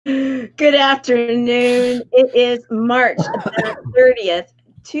Good afternoon. It is March the 30th,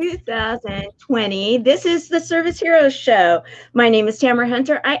 2020. This is the Service Heroes Show. My name is Tamara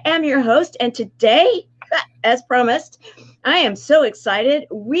Hunter. I am your host, and today, as promised, I am so excited.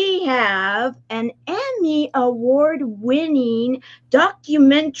 We have an Emmy award-winning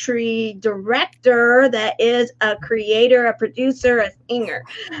documentary director that is a creator, a producer, a singer.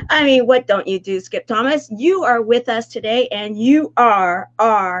 I mean, what don't you do, Skip Thomas? You are with us today, and you are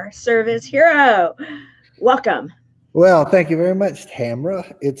our service hero. Welcome. Well, thank you very much, Tamara.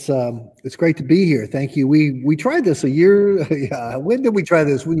 It's great to be here. Thank you. We tried this a year. Yeah, when did we try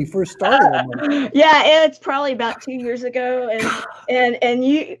this? When you first started? Yeah, it's probably about 2 years ago. And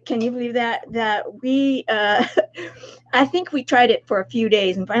you can you believe that we I think we tried it for a few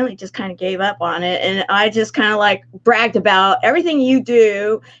days and finally just kind of gave up on it. And I just kind of like bragged about everything you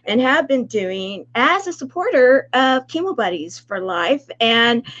do and have been doing as a supporter of Chemo Buddies for Life.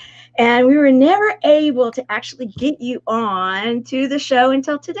 And we were never able to actually get you on to the show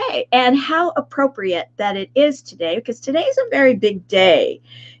until today. And how appropriate that it is today, because today is a very big day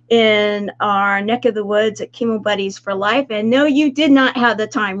in our neck of the woods at Chemo Buddies for Life. And no, you did not have the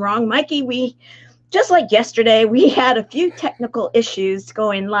time wrong, Mikey. We, just like yesterday, we had a few technical issues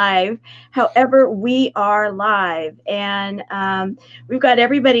going live. However, we are live, and we've got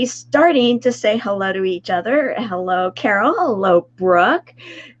everybody starting to say hello to each other. Hello, Carol. Hello, Brooke.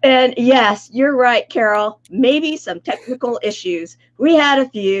 And yes, you're right, Carol. Maybe some technical issues. We had a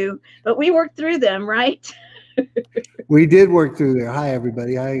few, but we worked through them, right? We did work through there. Hi,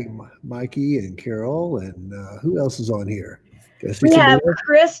 everybody. Hi, Mikey and Carol. And who else is on here? We have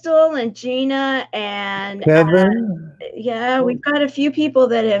Crystal and Gina and Kevin. Yeah, we've got a few people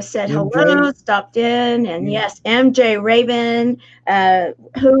that have said hello, stopped in, and yes, MJ Raven,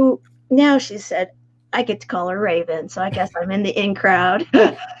 who now she said I get to call her Raven, so I guess I'm in the in crowd.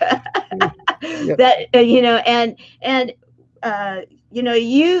 Yep. That you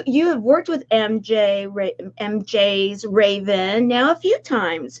have worked with MJ's Raven now a few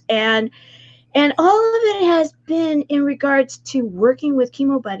times, and all of it has been in regards to working with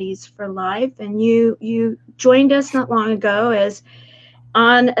Chemo Buddies for Life. And you joined us not long ago as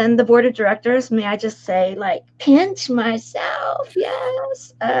on the board of directors. May I just say, like, pinch myself?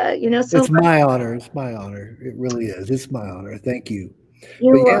 Yes. So it's my honor. It's my honor. It really is. It's my honor. Thank you.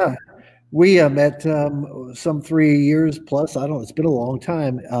 You're welcome. We met some 3 years plus. I don't know. It's been a long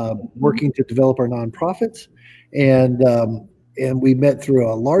time working to develop our nonprofits, and we met through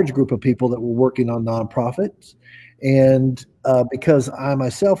a large group of people that were working on nonprofits. And because I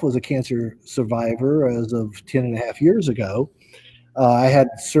myself was a cancer survivor as of 10 and a half years ago, I had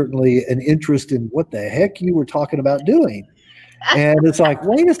certainly an interest in what the heck you were talking about doing. And it's like,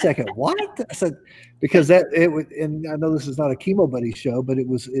 wait a second, what? I said, because and I know this is not a Chemo Buddy show, but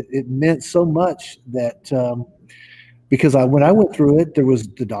it meant so much that because when I went through it, there was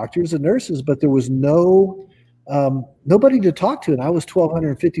the doctors and nurses, but there was nobody to talk to. And I was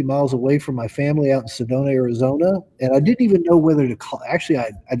 1,250 miles away from my family out in Sedona, Arizona. And I didn't even know whether to call. Actually,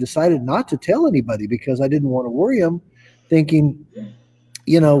 I decided not to tell anybody because I didn't want to worry them, thinking,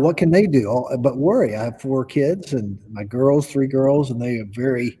 what can they do but worry? I have 4 kids and my 3 girls, and they are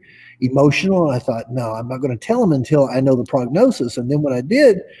very emotional. And I thought, no, I'm not going to tell them until I know the prognosis. And then when I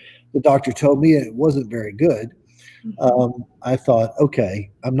did, the doctor told me it wasn't very good. I thought,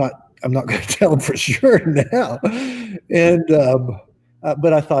 okay, I'm not going to tell them for sure now. And,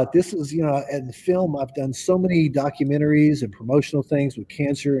 but I thought this is, in the film, I've done so many documentaries and promotional things with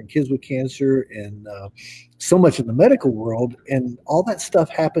cancer and kids with cancer and so much in the medical world. And all that stuff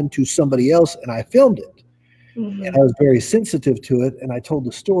happened to somebody else, and I filmed it. Mm-hmm. And I was very sensitive to it. And I told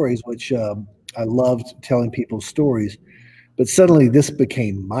the stories, which I loved telling people's stories. But suddenly this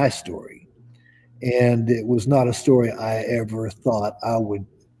became my story. And it was not a story I ever thought I would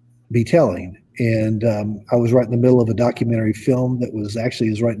be telling. And I was right in the middle of a documentary film that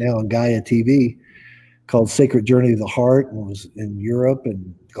is right now on Gaia TV called Sacred Journey of the Heart, and was in Europe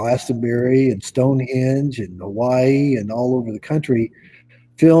and Glastonbury and Stonehenge and Hawaii and all over the country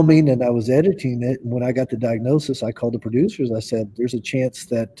filming, and I was editing it. And when I got the diagnosis, I called the producers. I said, there's a chance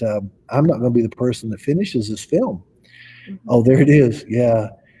that I'm not going to be the person that finishes this film. Mm-hmm. Oh, there it is. Yeah.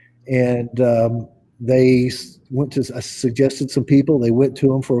 And they I suggested some people. They went to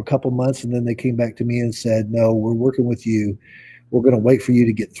them for a couple months, and then they came back to me and said, no, we're working with you. We're going to wait for you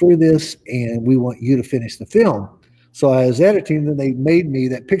to get through this, and we want you to finish the film. So I was editing, and they made me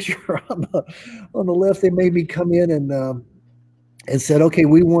that picture on the left. They made me come in and said, okay,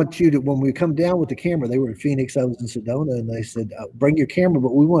 we want you to, when we come down with the camera, they were in Phoenix, I was in Sedona, and they said, bring your camera,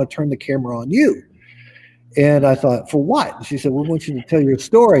 but we want to turn the camera on you. And I thought, for what? And she said, we want you to tell your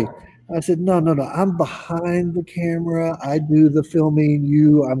story. I said, no, no, no. I'm behind the camera. I do the filming.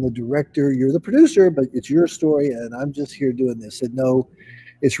 I'm the director. You're the producer, but it's your story, and I'm just here doing this. I said, no,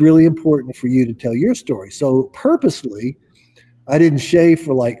 it's really important for you to tell your story. So purposely, I didn't shave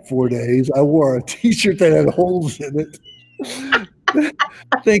for like 4 days. I wore a T-shirt that had holes in it,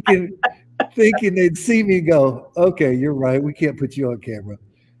 thinking they'd see me and go, okay, you're right. We can't put you on camera.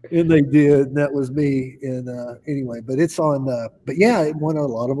 And they did, and that was me. And anyway, but it's on. But yeah, it won a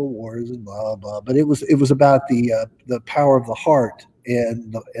lot of awards and blah blah. But it was about the power of the heart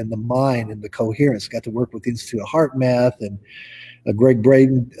and the mind and the coherence. Got to work with the Institute of Heart Math and Greg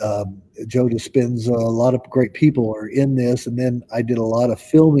Braden, Joe Dispenza. A lot of great people are in this. And then I did a lot of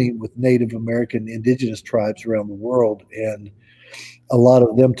filming with Native American indigenous tribes around the world, and a lot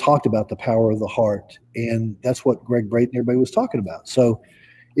of them talked about the power of the heart, and that's what Greg Braden and everybody was talking about. So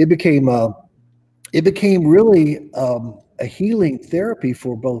it became really a healing therapy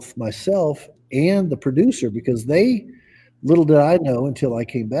for both myself and the producer, because little did I know until I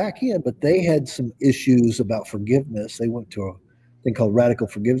came back in, but they had some issues about forgiveness. They went to a thing called radical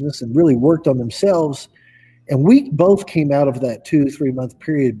forgiveness and really worked on themselves. And we both came out of that 2-3 month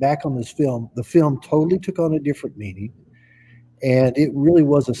period back on this film. The film totally took on a different meaning. And it really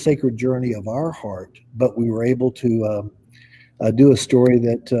was a sacred journey of our heart, but we were able to do a story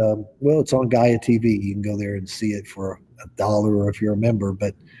that, well, it's on Gaia TV. You can go there and see it for $1 or if you're a member.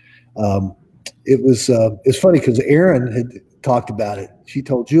 But it's funny because Erin had talked about it. She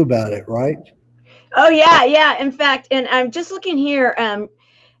told you about it, right? Oh yeah, yeah. In fact, and I'm just looking here.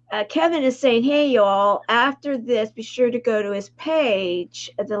 Kevin is saying, hey, y'all, after this, be sure to go to his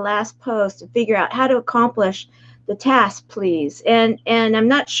page at the last post to figure out how to accomplish the task, please. And I'm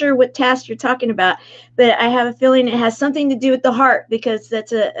not sure what task you're talking about, but I have a feeling it has something to do with the heart, because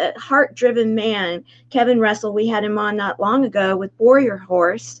that's a heart-driven man. Kevin Russell, we had him on not long ago with Warrior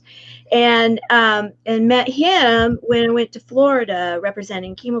Horse, and met him when I went to Florida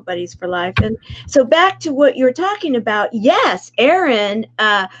representing Chemo Buddies for Life. And so back to what you're talking about. Yes, Aaron,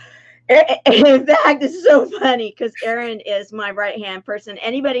 in fact, it's so funny because Aaron is my right-hand person.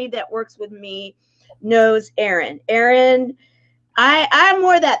 Anybody that works with me knows Aaron. Aaron, I'm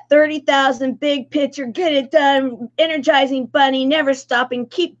more that 30,000 big picture, get it done, energizing bunny, never stopping,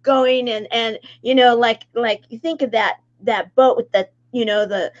 keep going. And you know, like you think of that boat with the, you know,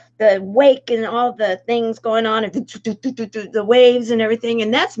 the wake and all the things going on, and the waves and everything.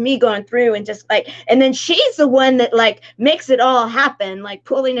 And that's me going through and just like, and then she's the one that like makes it all happen, like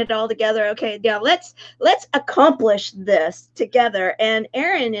pulling it all together. Okay, yeah, let's accomplish this together. And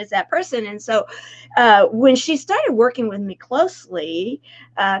Erin is that person. And so when she started working with me closely,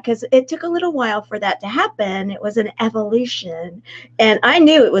 because it took a little while for that to happen, it was an evolution, and I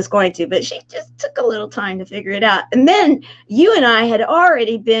knew it was going to, but she just took a little time to figure it out. And then you and I had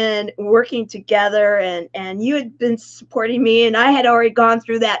already been working together, and you had been supporting me, and I had already gone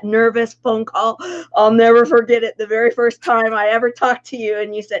through that nervous phone call. I'll never forget it. The very first time I ever talked to you,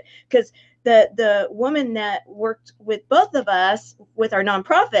 and you said, because the woman that worked with both of us with our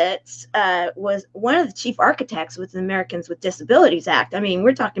nonprofits was one of the chief architects with the Americans with Disabilities Act. I mean,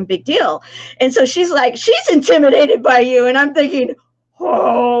 we're talking big deal. And so she's like, she's intimidated by you. And I'm thinking,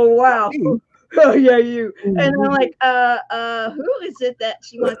 oh, wow. Oh, yeah, you. And I'm like, who is it that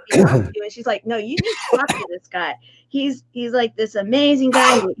she wants to talk to? And she's like, no, you need to talk to this guy. He's like this amazing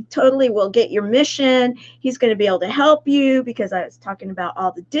guy. He totally will get your mission. He's going to be able to help you, because I was talking about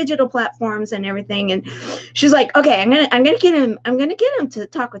all the digital platforms and everything. And she's like, okay, I'm gonna get him to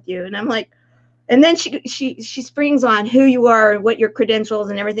talk with you. And I'm like, and then she springs on who you are and what your credentials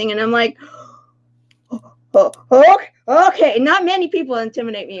and everything. And I'm like, okay, not many people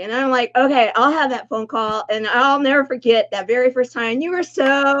intimidate me. And I'm like, okay, I'll have that phone call. And I'll never forget that very first time. You were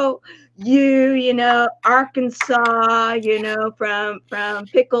so, you know, Arkansas, you know, from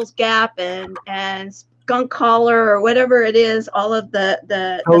Pickles Gap and Skunk Collar or whatever it is, all of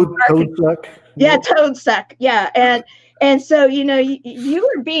the Toad Suck. Yeah, Toad Suck. Yeah. And so, you know, you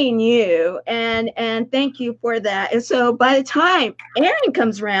were being you, and thank you for that. And so by the time Erin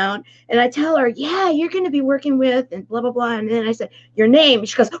comes around and I tell her, yeah, you're going to be working with and blah, blah, blah. And then I said, your name. And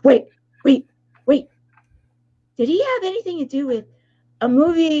she goes, wait. Did he have anything to do with a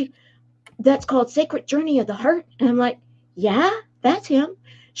movie that's called Sacred Journey of the Heart? And I'm like, yeah, that's him.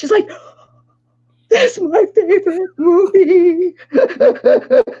 She's like, that's my favorite movie.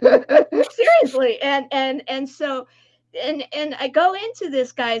 Seriously. And so, and I go into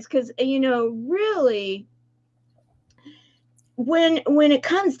this, guys, because, you know, really, when it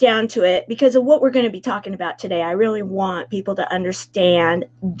comes down to it, because of what we're going to be talking about today, I really want people to understand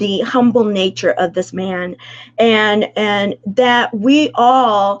the humble nature of this man, and that we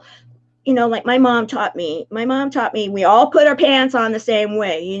all, you know, like my mom taught me, we all put our pants on the same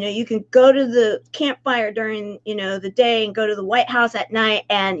way. You know, you can go to the campfire during, you know, the day and go to the White House at night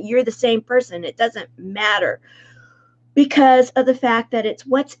and you're the same person. It doesn't matter, because of the fact that it's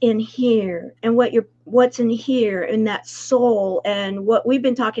what's in here and what's in here in that soul, and what we've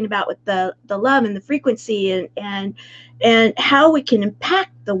been talking about with the love and the frequency, and how we can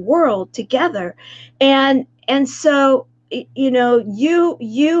impact the world together. And so, you know,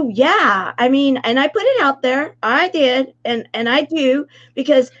 yeah, I mean, and I put it out there, I did, and I do,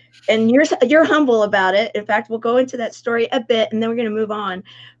 because, and you're humble about it. In fact, we'll go into that story a bit and then we're going to move on.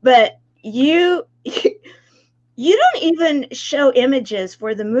 But you don't even show images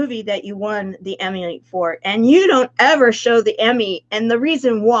for the movie that you won the Emmy for, and you don't ever show the Emmy, and the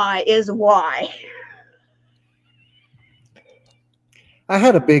reason why is why. I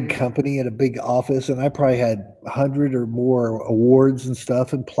had a big company and a big office, and I probably had 100 or more awards and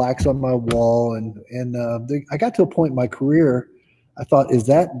stuff and plaques on my wall. I got to a point in my career, I thought, does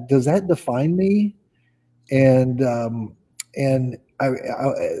that define me? And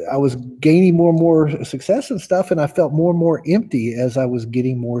I was gaining more and more success and stuff, and I felt more and more empty as I was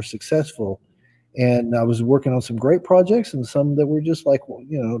getting more successful. And I was working on some great projects and some that were just like, well,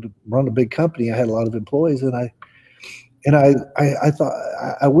 you know, to run a big company, I had a lot of employees, and I thought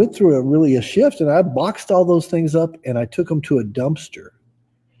I went through a shift, and I boxed all those things up and I took them to a dumpster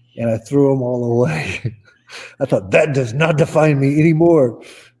and I threw them all away. I thought, that does not define me anymore.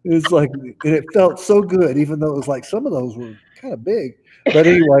 It's like, and it felt so good, even though it was like some of those were kind of big. But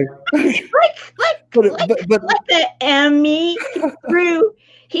anyway, like the Emmy,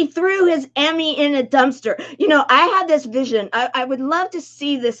 he threw his Emmy in a dumpster. You know, I had this vision. I would love to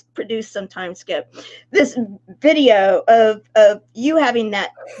see this produced sometime, Skip. This video of you having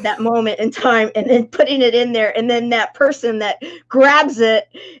that moment in time, and then putting it in there, and then that person that grabs it,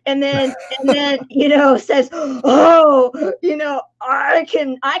 and then you know, says, "Oh, you know, I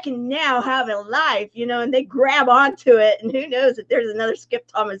can now have a life," you know, and they grab onto it, and who knows if there's another Skip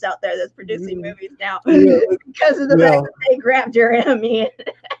Thomas out there that's producing movies now because of the fact that they grabbed your Emmy.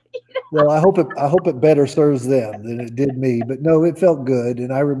 Well, I hope it better serves them than it did me. But no, it felt good,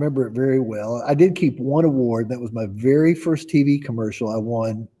 and I remember it very well. I did keep one award. That was my very first TV commercial. I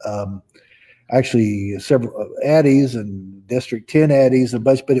won actually several Addies and District 10 Addies, a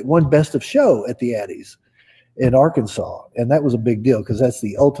bunch, but it won Best of Show at the Addies in Arkansas, and that was a big deal because that's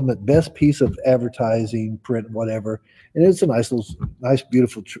the ultimate best piece of advertising, print, whatever. And it's a nice,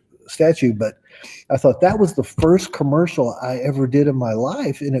 beautiful statue. But I thought that was the first commercial I ever did in my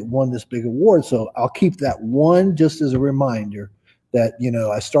life, and it won this big award. So I'll keep that one just as a reminder that, you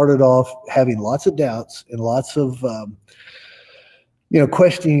know, I started off having lots of doubts and lots of you know,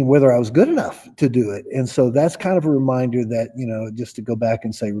 questioning whether I was good enough to do it. And so that's kind of a reminder that, you know, just to go back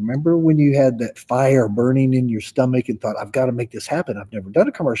and say, remember when you had that fire burning in your stomach and thought, I've got to make this happen. I've never done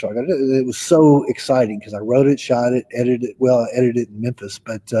a commercial. It was so exciting because I wrote it, shot it, edited it. Well, I edited it in Memphis,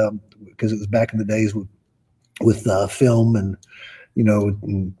 but because it was back in the days with film and, you know,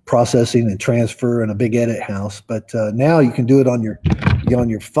 and processing and transfer and a big edit house. But now you can do it on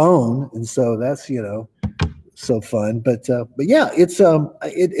your phone. And so that's, you know, so fun. But yeah, it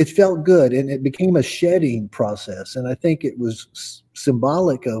felt good, and it became a shedding process. And I think it was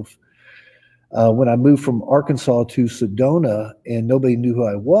symbolic of when I moved from Arkansas to Sedona and nobody knew who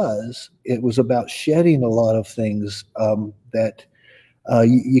I was. It was about shedding a lot of things that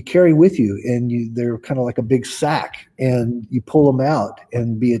you carry with you, and they're kind of like a big sack, and you pull them out,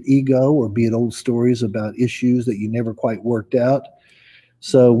 and be it ego or be it old stories about issues that you never quite worked out.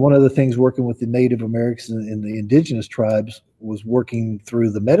 So one of the things working with the Native Americans and the indigenous tribes was working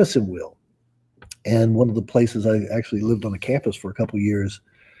through the medicine wheel. And one of the places I actually lived on a campus for a couple of years,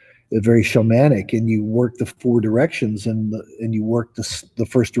 very shamanic, and you work the four directions, and you work the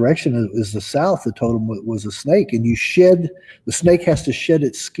first direction is the south. The totem was a snake, and the snake has to shed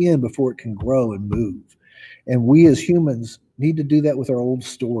its skin before it can grow and move. And we as humans need to do that with our old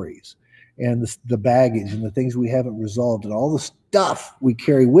stories and the baggage and the things we haven't resolved and all the stuff we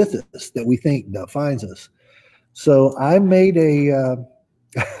carry with us that we think defines us. So I made a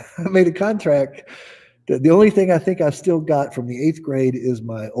contract. The only thing I think I've still got from the 8th grade is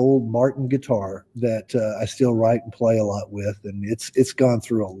my old Martin guitar that I still write and play a lot with, and it's gone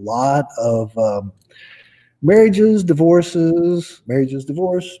through a lot of marriages, divorces, and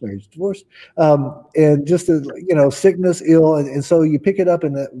just you know, sickness, ill, and so you pick it up,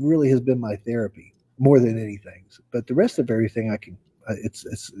 and that really has been my therapy more than anything. But the rest of everything,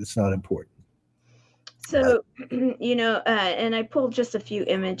 it's not important. So, you know, and I pulled just a few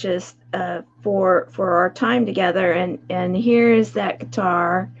images for our time together, and here is that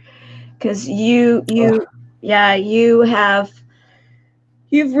guitar, because you've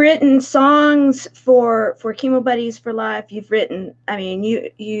written songs for Chemo Buddies for Life. You've written, I mean,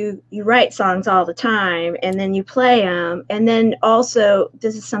 you write songs all the time, and then you play them. And then also,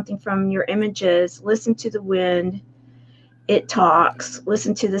 this is something from your images. Listen to the wind, it talks.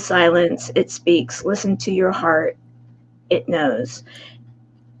 Listen to the silence, it speaks. Listen to your heart, it knows.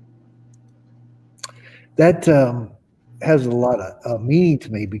 That has a lot of meaning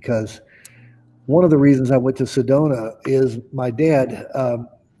to me, because one of the reasons I went to Sedona is my dad,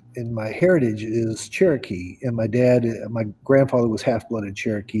 and my heritage is Cherokee, and my grandfather was half-blooded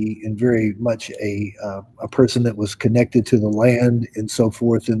Cherokee, and very much a person that was connected to the land and so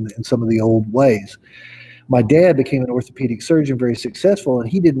forth in some of the old ways. My dad became an orthopedic surgeon, very successful, and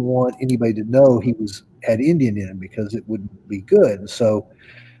he didn't want anybody to know he had Indian in him because it wouldn't be good. And so,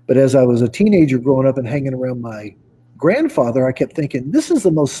 but as I was a teenager growing up and hanging around my grandfather, I kept thinking, this is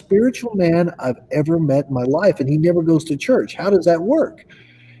the most spiritual man I've ever met in my life, and he never goes to church. How does that work?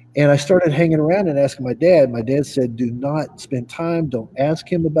 And I started hanging around and asking my dad. My dad said, do not spend time. Don't ask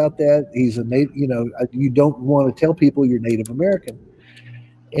him about that. He's a native, you don't want to tell people you're Native American.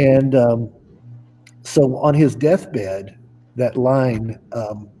 And so on his deathbed, that line,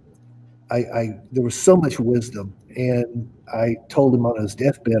 there was so much wisdom. And I told him on his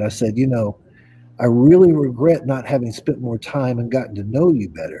deathbed, I said, I really regret not having spent more time and gotten to know you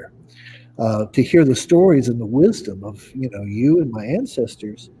better, to hear the stories and the wisdom of, you and my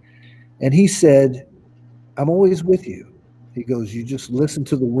ancestors. And he said, I'm always with you. He goes, you just listen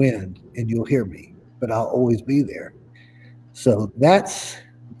to the wind and you'll hear me, but I'll always be there. So that's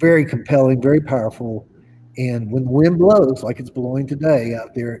very compelling, very powerful. And when the wind blows, like it's blowing today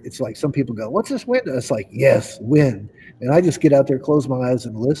out there, it's like some people go, what's this wind? It's like, yes, wind. And I just get out there, close my eyes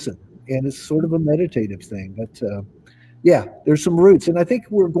and listen. And it's sort of a meditative thing. But yeah, there's some roots. And I think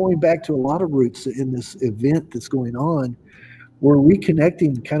we're going back to a lot of roots in this event that's going on. We're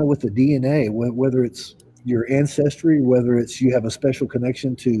reconnecting kind of with the DNA, whether it's your ancestry, whether it's you have a special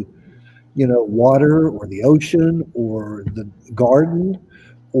connection to, water or the ocean or the garden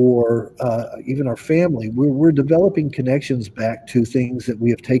or even our family. We're developing connections back to things that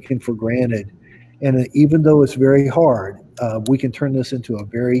we have taken for granted. And even though it's very hard, we can turn this into a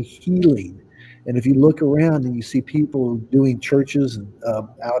very healing. And if you look around and you see people doing churches and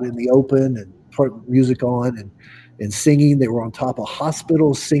out in the open and put music on and singing, they were on top of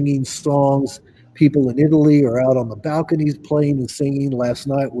hospitals singing songs. People in Italy are out on the balconies playing and singing. Last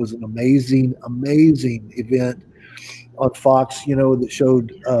night was an amazing, amazing event on Fox, that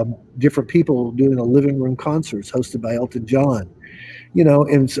showed different people doing a living room concerts hosted by Elton John.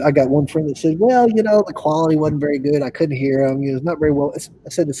 And I got one friend that said, well, the quality wasn't very good. I couldn't hear him. It's not very well. I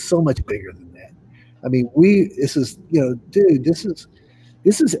said, it's so much bigger than that. I mean, this is, dude, this is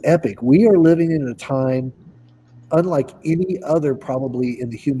epic. We are living in a time unlike any other probably in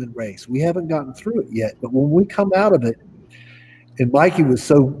the human race. We haven't gotten through it yet, but when we come out of it, and Mikey was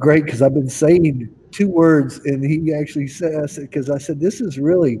so great because I've been saying 2 words and he actually said, because I said, this is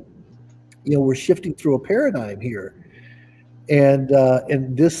really, we're shifting through a paradigm here. And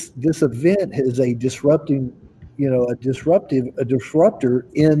this event is a disruptor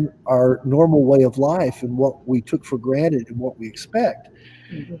in our normal way of life and what we took for granted and what we expect.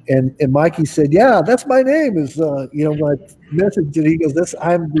 Mm-hmm. And Mikey said, yeah, that's my name is, my message. And he goes,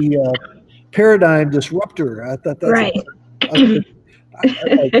 I'm the paradigm disruptor. I thought that's right. I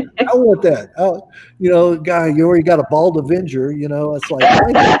want that. Guy, you already got a bald Avenger, it's like,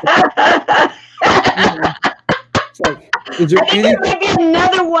 it's like, is there there might be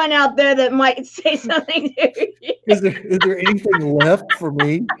another one out there that might say something to you. Is there anything left for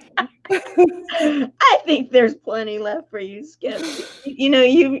me? I think there's plenty left for you, Skip.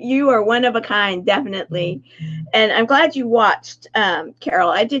 You are one of a kind, definitely. And I'm glad you watched, Carol.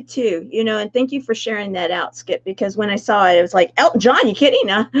 I did too, and thank you for sharing that out, Skip, because when I saw it, it was like, Elton John, you kidding?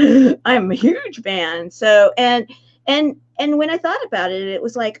 I'm a huge fan. So, and when I thought about it, it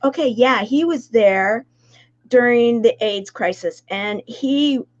was like, okay, yeah, he was there during the AIDS crisis, and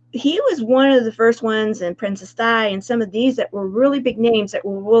he was one of the first ones, and Princess Di and some of these that were really big names that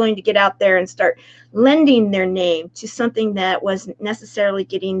were willing to get out there and start lending their name to something that wasn't necessarily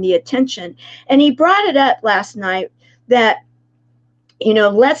getting the attention. And he brought it up last night that,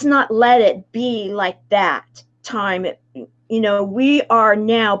 let's not let it be like that time. We are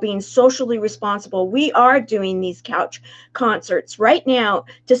now being socially responsible. We are doing these couch concerts right now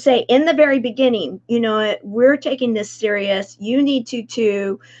to say in the very beginning, we're taking this serious. You need to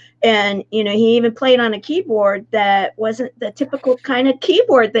too. And, you know, he even played on a keyboard that wasn't the typical kind of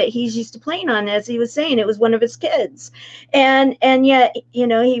keyboard that he's used to playing on. As he was saying, it was one of his kids. And yet, you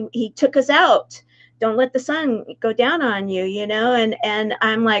know, he took us out. Don't let the sun go down on you, you know? And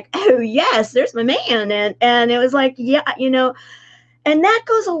I'm like, oh yes, there's my man. And it was like, yeah, you know, and that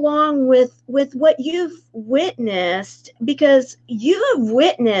goes along with what you've witnessed, because you have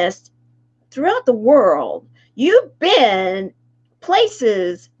witnessed throughout the world. You've been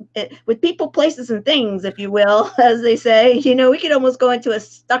places with people, places, and things, if you will, as they say. You know, we could almost go into a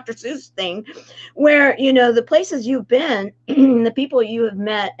Dr. Seuss thing where, you know, the places you've been, the people you have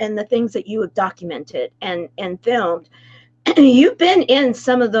met, and the things that you have documented and filmed. You've been in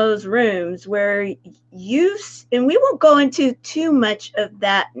some of those rooms where and we won't go into too much of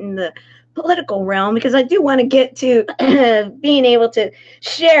that in the political realm, because I do want to get to being able to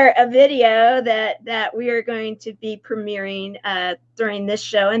share a video that we are going to be premiering during this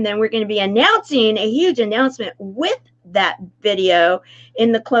show. And then we're going to be announcing a huge announcement with that video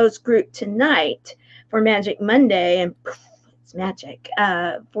in the closed group tonight for Magic Monday. And it's magic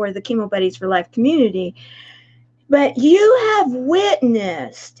for the Chemo Buddies for Life community. But you have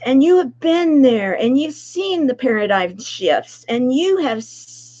witnessed, and you have been there, and you've seen the paradigm shifts, and you have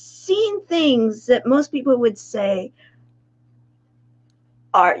seen things that most people would say,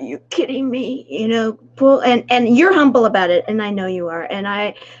 are you kidding me? You know, and you're humble about it, and I know you are,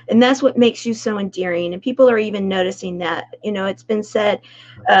 and that's what makes you so endearing, and people are even noticing that. You know, it's been said,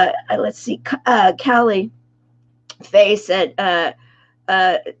 let's see, Callie Faye said,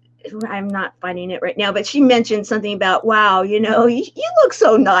 I'm not finding it right now, but she mentioned something about, wow, you know, you look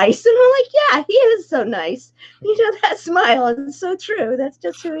so nice. And I'm like, yeah, he is so nice. You know, that smile is so true. That's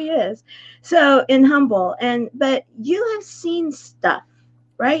just who he is. So, and humble. But you have seen stuff,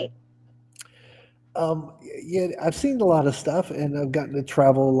 right? Yeah, I've seen a lot of stuff, and I've gotten to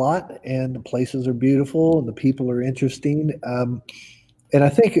travel a lot, and the places are beautiful and the people are interesting. And I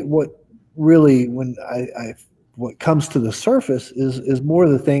think what really, when what comes to the surface is more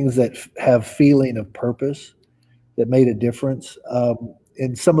the things that have feeling of purpose, that made a difference.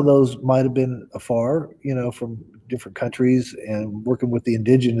 And some of those might have been afar, you know, from different countries, and working with the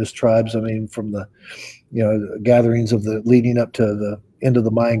indigenous tribes. I mean, from the, you know, gatherings of the leading up to the end of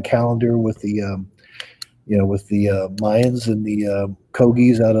the Mayan calendar with the, you know, with the Mayans and the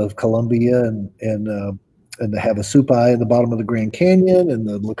Kogis out of Colombia, and the Havasupai in the bottom of the Grand Canyon, and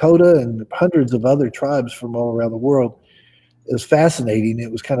the Lakota, and hundreds of other tribes from all around the world. It was fascinating.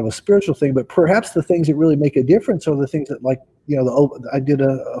 It was kind of a spiritual thing, but perhaps the things that really make a difference are the things that, like, you know, I did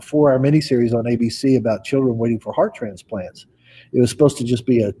a 4-hour miniseries on ABC about children waiting for heart transplants. It was supposed to just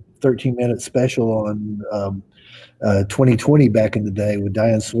be a 13-minute special on 2020 back in the day with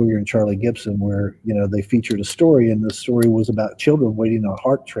Diane Sawyer and Charlie Gibson, where, you know, they featured a story, and the story was about children waiting on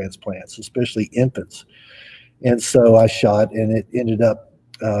heart transplants, especially infants. And so I shot, and it ended up,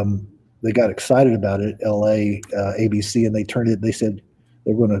 they got excited about it, LA, ABC, and they said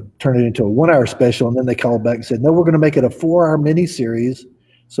they were going to turn it into a 1-hour special. And then they called back and said, no, we're going to make it a 4-hour miniseries.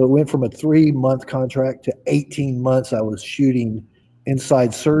 So it went from a 3-month contract to 18 months. I was shooting inside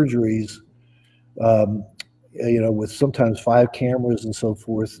surgeries, you know, with sometimes 5 cameras and so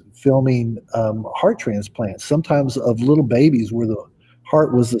forth, filming heart transplants, sometimes of little babies where the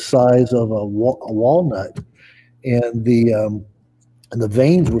heart was the size of a walnut. And the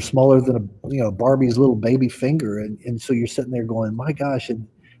veins were smaller than Barbie's little baby finger, and so you're sitting there going, my gosh, and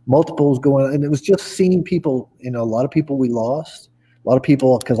multiples going, and it was just seeing people, you know, a lot of people we lost, a lot of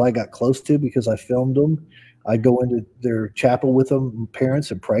people because I got close to, because I filmed them. I'd go into their chapel with them,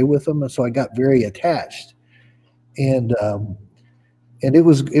 parents, and pray with them, and so I got very attached, and it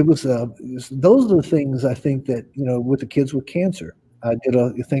was those are the things I think that, you know, with the kids with cancer, I did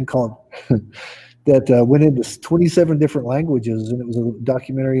a thing called that went into 27 different languages, and it was a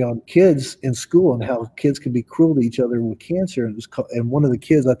documentary on kids in school and how kids can be cruel to each other with cancer. And it was and one of the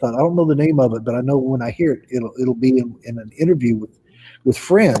kids, I thought, I don't know the name of it, but I know when I hear it, it'll be in an interview with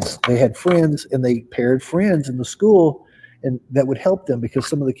friends. They had friends, and they paired friends in the school, and that would help them because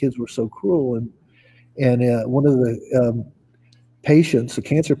some of the kids were so cruel. And one of the patients, a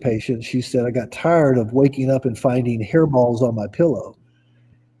cancer patient, she said, I got tired of waking up and finding hairballs on my pillow.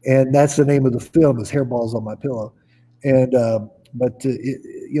 And that's the name of the film, is Hairballs on My Pillow. And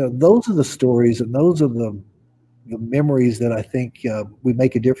you know, those are the stories, and those are the memories that I think we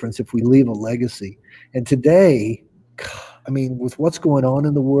make a difference if we leave a legacy. And today, I mean, with what's going on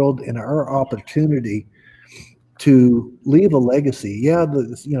in the world and our opportunity to leave a legacy, yeah,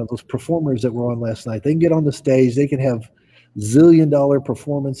 you know, those performers that were on last night, they can get on the stage, they can have $1 zillion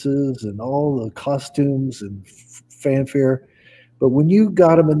performances and all the costumes and fanfare. But when you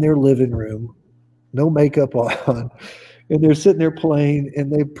got them in their living room, no makeup on, and they're sitting there playing,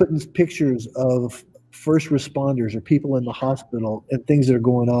 and they're putting pictures of first responders or people in the hospital and things that are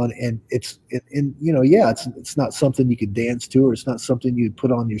going on, and it's not something you could dance to, or it's not something you'd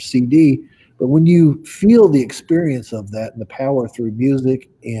put on your CD. But when you feel the experience of that and the power through music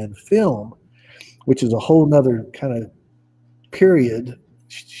and film, which is a whole nother kind of period,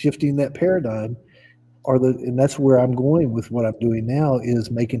 shifting that paradigm, and that's where I'm going with what I'm doing now, is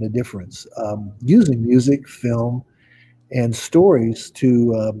making a difference, using music, film, and stories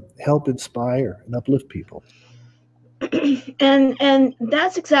to help inspire and uplift people. And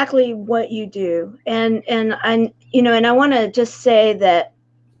that's exactly what you do. And I want to just say that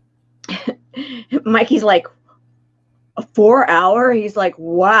Mikey's like, a 4 hour? He's like,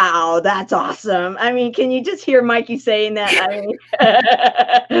 wow, that's awesome. I mean, can you just hear Mikey saying that? I mean,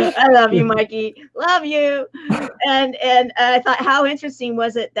 I love you, Mikey. Love you. And I thought, how interesting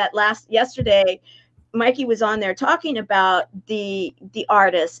was it that yesterday, Mikey was on there talking about the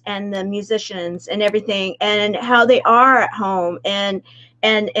artists and the musicians and everything, and how they are at home, and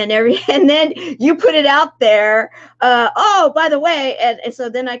then you put it out there. Oh, by the way, and so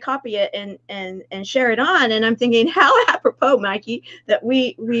then I copy it and share it on, and I'm thinking, how apropos, Mikey, that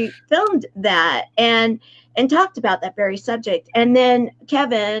we filmed that and talked about that very subject. And then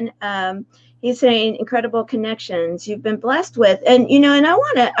Kevin, he's saying incredible connections you've been blessed with, and and I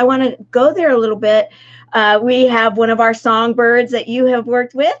wanna go there a little bit. We have one of our songbirds that you have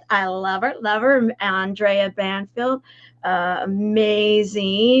worked with. I love her, Andrea Banfield.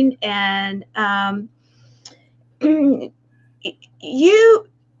 Amazing. And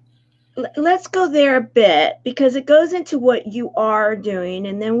let's go there a bit, because it goes into what you are doing,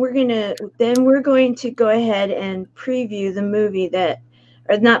 and then we're going to go ahead and preview the movie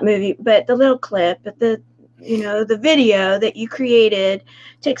but the little clip, but the video that you created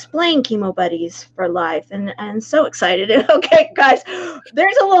to explain Chemo Buddies for Life. And I'm so excited. Okay, guys,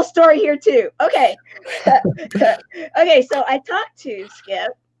 there's a little story here too. Okay. Okay, so I talked to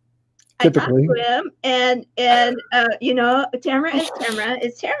Skip. Typically. I talked to him, and Tamara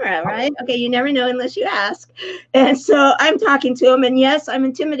is Tamara, right? Okay, you never know unless you ask. And so I'm talking to him, and yes, I'm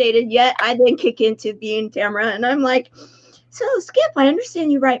intimidated, yet I then kick into being Tamara, and I'm like, so Skip, I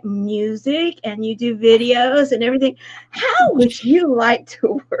understand you write music and you do videos and everything. How would you like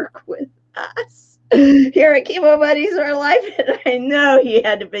to work with us here at Chemo Buddies for Life? And I know he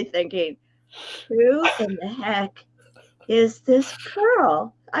had to be thinking, who in the heck is this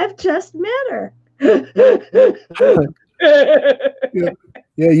girl? I've just met her.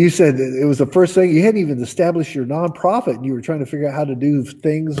 Yeah, you said it was the first thing. You hadn't even established your nonprofit, and you were trying to figure out how to do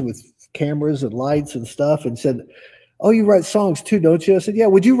things with cameras and lights and stuff, and said, oh, you write songs too, don't you? I said, yeah,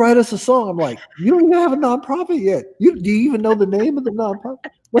 would you write us a song? I'm like, you don't even have a nonprofit yet. Do you even know the name of the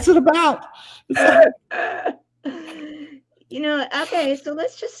nonprofit? What's it about? Okay, so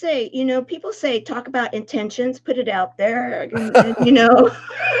let's just say, people say, talk about intentions, put it out there, and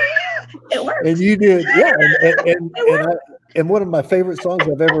it works. And you did, yeah. And one of my favorite songs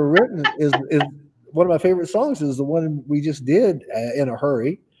I've ever written is one of my favorite songs is the one we just did, In a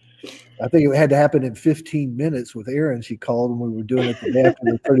Hurry. I think it had to happen in 15 minutes with Erin. She called and we were doing it the day after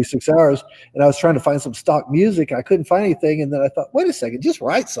the 36 hours. And I was trying to find some stock music. I couldn't find anything. And then I thought, wait a second, just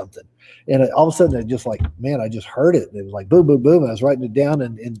write something. And all of a sudden, I just like, man, I just heard it. And it was like, boom, boom, boom. I was writing it down,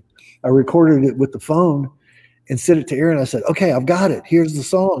 and I recorded it with the phone and sent it to Erin. I said, okay, I've got it. Here's the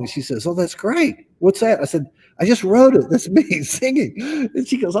song. And she says, oh, that's great. What's that? I said, I just wrote it. That's me singing. And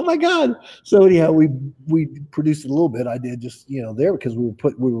she goes, oh my God. So anyhow, we produced it a little bit. I did just, there, because we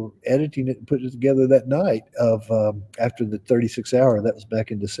were editing it and putting it together that night of after the 36 hour. That was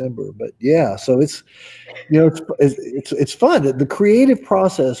back in December. But yeah, so it's fun. The creative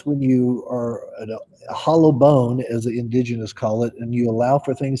process, when you are a hollow bone, as the indigenous call it, and you allow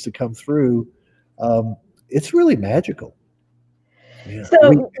for things to come through, it's really magical. Yeah.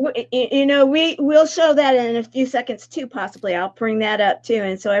 So, we'll show that in a few seconds too, possibly. I'll bring that up too.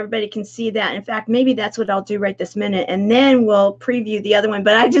 And so everybody can see that. In fact, maybe that's what I'll do right this minute. And then we'll preview the other one.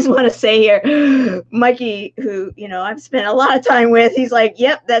 But I just want to say here, Mikey, who, I've spent a lot of time with, he's like,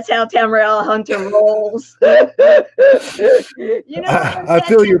 yep, that's how Tamara Hunter rolls. I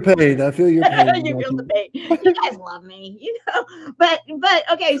feel your pain. I feel your pain. You feel the pain. You guys love me, But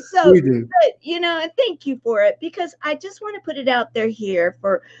okay, so, we do. But, and thank you for it, because I just want to put it out there here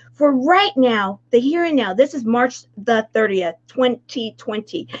for right now, the here and now. This is March the 30th,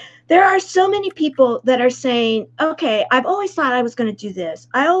 2020. There are so many people that are saying, okay, I've always thought I was going to do this.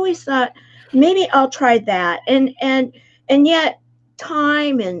 I always thought maybe I'll try that. And yet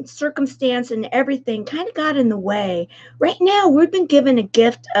time and circumstance and everything kind of got in the way. Right now, we've been given a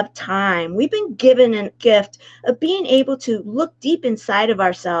gift of time. We've been given a gift of being able to look deep inside of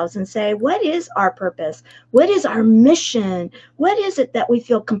ourselves and say, what is our purpose? What is our mission? What is it that we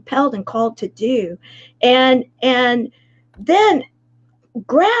feel compelled and called to do? And then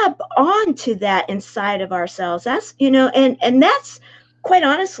grab onto that inside of ourselves. That's, and that's quite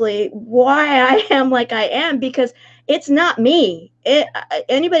honestly why I am like I am, because it's not me.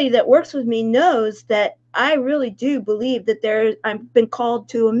 Anybody that works with me knows that I really do believe that I've been called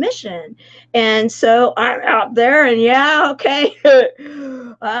to a mission. And so I'm out there and okay,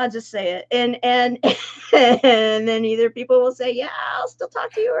 I'll just say it. And and then either people will say, yeah, I'll still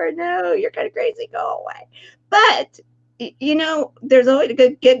talk to you, or no, you're kind of crazy, go away. But there's always a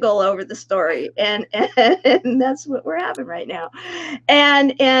good giggle over the story, and that's what we're having right now.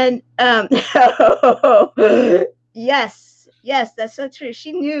 And yes, that's so true.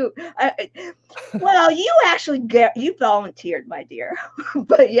 She knew. Well, you volunteered, my dear,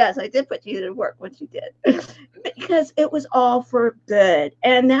 but yes, I did put you to work once you did, because it was all for good,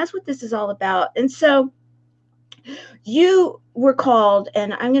 and that's what this is all about. And so you were called,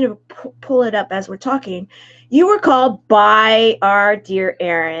 and I'm going to pull it up as we're talking. You were called by our dear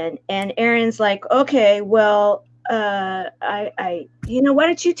Erin, and Erin's like, okay, well, why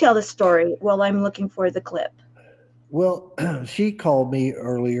don't you tell the story while I'm looking for the clip? Well, she called me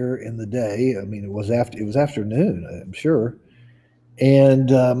earlier in the day. I mean, it was afternoon, I'm sure. And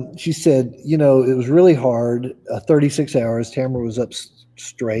she said, it was really hard. 36 hours. Tamara was up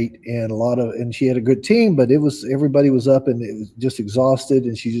straight, and she had a good team, but everybody was up and it was just exhausted,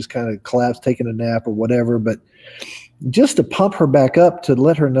 and she just kind of collapsed, taking a nap or whatever. But just to pump her back up, to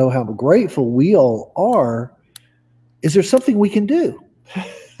let her know how grateful we all are, is there something we can do?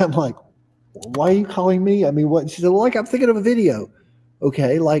 I'm like, why are you calling me? I mean, what? She said, well, I'm thinking of a video.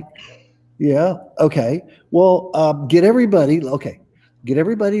 Okay. Yeah. Okay. Well, get everybody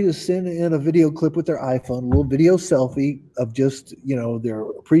to send in a video clip with their iPhone, a little video selfie of just, their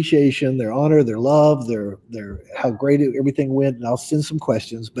appreciation, their honor, their love, their how great everything went. And I'll send some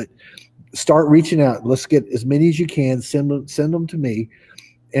questions, but start reaching out. Let's get as many as you can. Send them to me.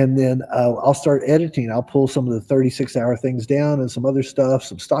 And then I'll start editing. I'll pull some of the 36-hour things down and some other stuff,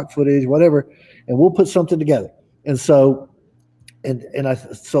 some stock footage, whatever, and we'll put something together. And so,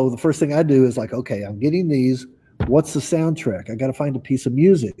 so the first thing I do is like, okay, I'm getting these. What's the soundtrack? I got to find a piece of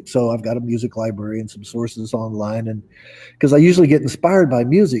music. So I've got a music library and some sources online, and because I usually get inspired by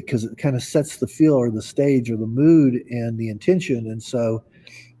music because it kind of sets the feel or the stage or the mood and the intention. And so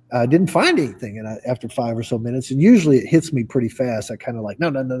I didn't find anything, and after 5 or so minutes, and usually it hits me pretty fast. I kind of like, no,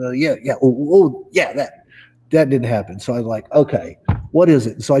 yeah, that didn't happen. So I was like, okay, what is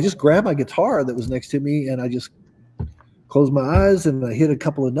it? And so I just grabbed my guitar that was next to me, and I just closed my eyes and I hit a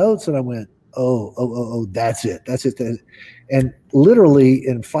couple of notes, and I went, oh, that's it. And literally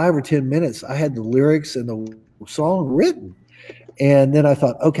in 5 or 10 minutes, I had the lyrics and the song written. And then I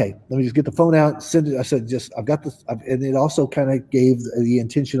thought, okay, let me just get the phone out and send it. I said, I've got this. And it also kind of gave the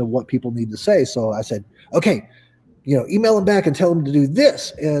intention of what people need to say. So I said, okay, email them back and tell them to do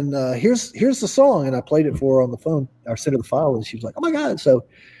this. And here's the song. And I played it for her on the phone. I sent her the file, and she was like, oh my God. So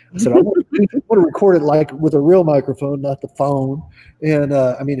I said, I want to record it like with a real microphone, not the phone. And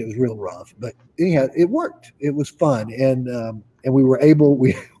I mean, it was real rough, but anyhow, it worked. It was fun. And we were able,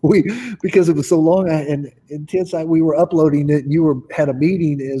 we because it was so long and intense, we were uploading it, and you had a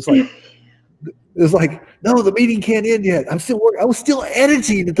meeting. It was like, no, the meeting can't end yet. I'm still working. I was still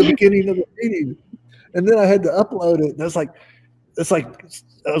editing at the beginning of the meeting, and then I had to upload it. And I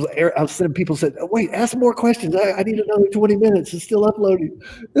was sending people said, oh, wait, ask more questions. I need another 20 minutes. It's still uploading.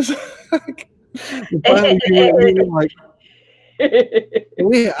 It's like, finally, we were like,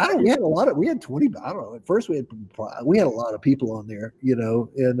 we had 20. I don't know. At first, we had a lot of people on there,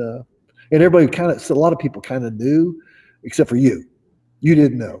 and everybody a lot of people kind of knew, except for you. You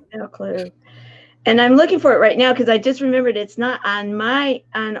didn't know. No clue. And I'm looking for it right now because I just remembered it's not on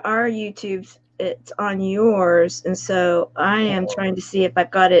our YouTube's. It's on yours, and so I am trying to see if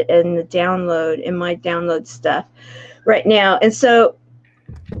I've got it in my download stuff right now. And so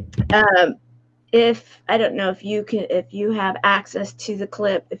if I don't know if you have access to the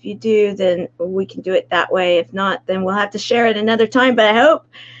clip. If you do, then we can do it that way. If not, then we'll have to share it another time, but I hope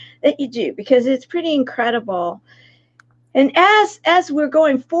that you do, because it's pretty incredible. And as we're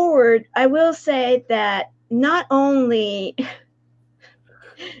going forward, I will say that not only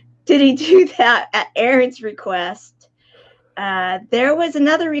did he do that at Erin's request, there was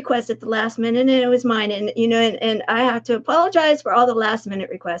another request at the last minute, and it was mine. And, you know, and I have to apologize for all the last minute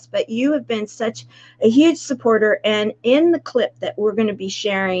requests, but you have been such a huge supporter. And in the clip that we're going to be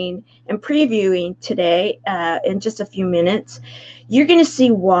sharing and previewing today, in just a few minutes, you're going to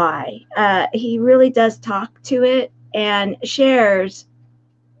see why. He really does talk to it and shares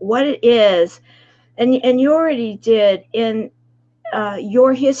what it is. And you already did in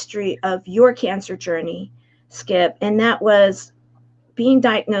your history of your cancer journey, Skip, and that was being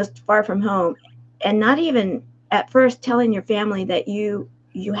diagnosed far from home and not even at first telling your family that you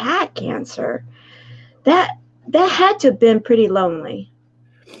had cancer. That had to have been pretty lonely.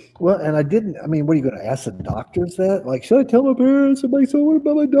 Well, and I didn't. I mean, what are you going to ask the doctors that? Like, should I tell my parents? I'm like, so what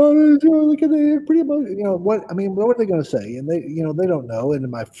about my daughters? Look at they're pretty much, you know, what? I mean, what are they going to say? And they, you know, they don't know.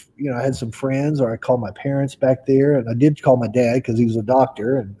 And I had some friends, or I called my parents back there, and I did call my dad because he was a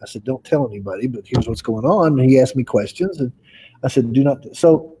doctor, and I said, don't tell anybody, but here's what's going on. And he asked me questions, and I said, do not.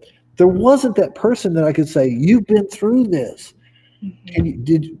 So there wasn't that person that I could say, you've been through this.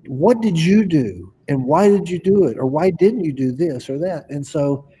 And what did you do? And why did you do it? Or why didn't you do this or that? And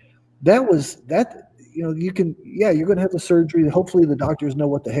so that was that, you know, you're going to have the surgery. Hopefully the doctors know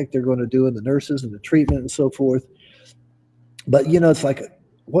what the heck they're going to do, and the nurses and the treatment and so forth. But, you know, it's like,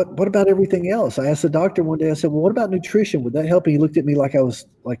 what about everything else? I asked the doctor one day, I said, well, what about nutrition? Would that help? And he looked at me like I was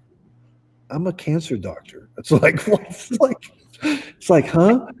like, I'm a cancer doctor. It's like, what? It's like,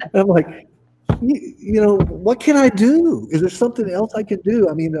 huh? And I'm like, you know, what can I do? Is there something else I can do?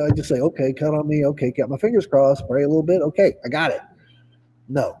 I mean, I just say, okay, count on me. Okay, got my fingers crossed, pray a little bit. Okay, I got it.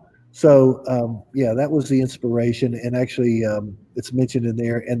 No. So, yeah, that was the inspiration. And actually, it's mentioned in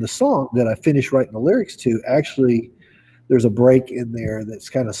there. And the song that I finished writing the lyrics to, actually, there's a break in there that's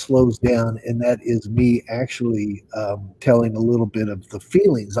kind of slows down. And that is me actually telling a little bit of the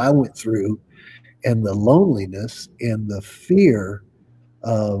feelings I went through, and the loneliness and the fear,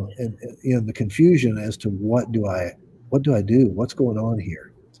 and you know, the confusion as to what do I do? What's going on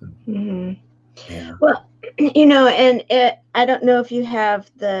here? So, yeah. Well, you know, and I don't know if you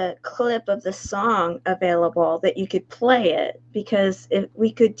have the clip of the song available that you could play it, because if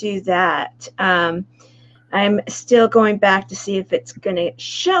we could do that, I'm still going back to see if it's going to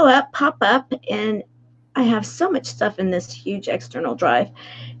pop up, and I have so much stuff in this huge external drive,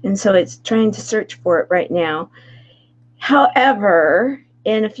 and so it's trying to search for it right now. However,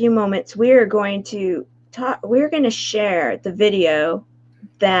 in a few moments, we're going to share the video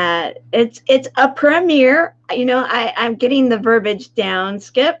that it's a premiere. You know, I'm getting the verbiage down,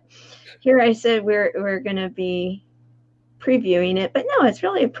 Skip. Here I said we're going to be previewing it, but no, it's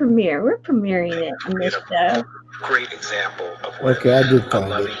really a premiere. We're premiering it on this show. Great example of what okay, I did find a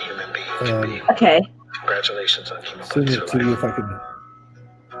loving it. human being can be. Okay. Congratulations on human Send it to you if I can.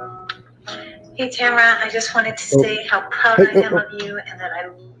 Hey Tamara, I just wanted to say how proud I am of you, and that I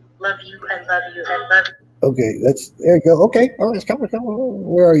love you. I love you. I love you. Okay, there you go. Okay, all right, it's coming.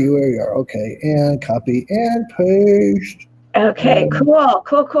 Where are you? Where you are? Okay, and copy and paste. Okay, cool.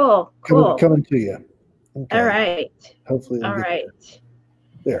 Coming to you. Okay. All right. Hopefully. All right.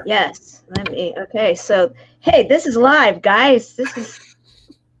 There. Yes. Okay. So, hey, this is live, guys. This is,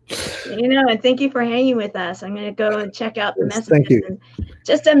 you know, and thank you for hanging with us. I'm going to go and check out the messages. Thank you. In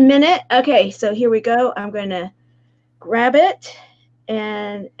just a minute. Okay. So here we go. I'm going to grab it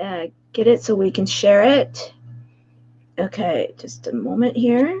and get it so we can share it. Okay. Just a moment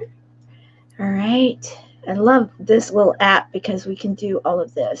here. All right. I love this little app because we can do all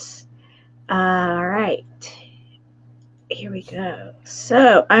of this. All right, here we go.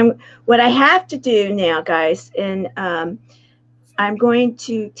 So what I have to do now, guys, and I'm going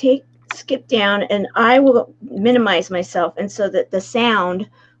to skip down, and I will minimize myself, and so that the sound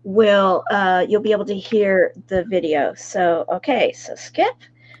will, you'll be able to hear the video. So, okay, so Skip,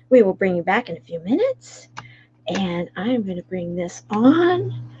 we will bring you back in a few minutes, and I'm going to bring this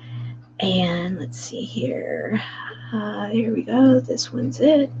on, and let's see here. Here we go. This one's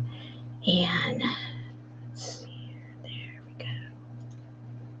it. And let's see here. There we go.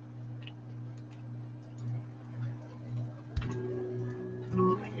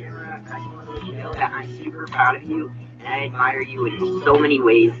 I just want to let you know that I'm super proud of you, and I admire you in so many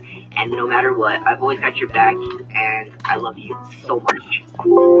ways. And no matter what, I've always got your back, and I love you so much.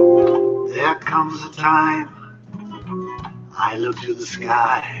 There comes a time I look to the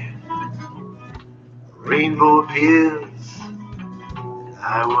sky, rainbow appears.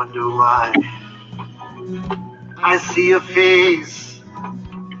 I wonder why. I see a face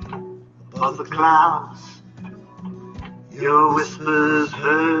above the clouds, your whispers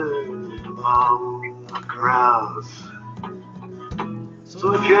heard among the crowds.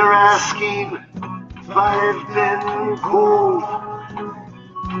 So if you're asking I've been cold.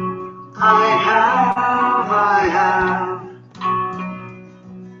 I have.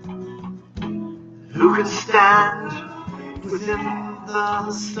 Who can stand within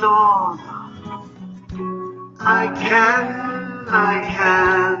the storm? I can.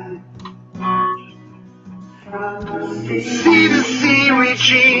 See the sea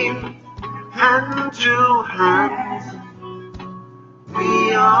reaching hand to hand.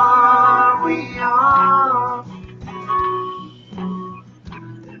 We are.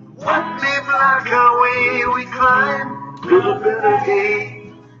 What may block our way, we climb to a better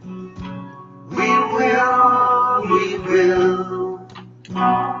day. We will.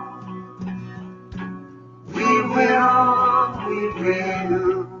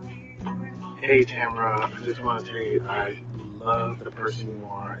 Hey Tamara, I just want to tell you I love the person you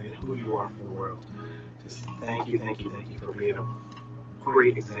are and who you are for the world. Just thank you for being a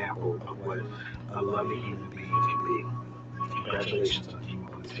great example of what a loving human being can be. Congratulations on you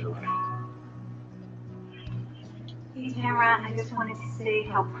on this show. Hey Tamara, I just wanted to say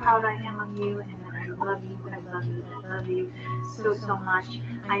how proud I am of you and that I love you so much.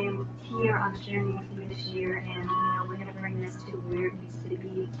 I am here on the journey with you this year, and we're going to bring this to where it needs to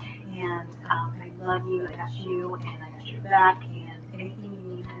be. And I love you, I got you, and I got your back, and anything you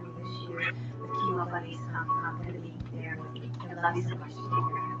need from me this year with Chemo Buddies, I'm going to be there with you. I love you so much.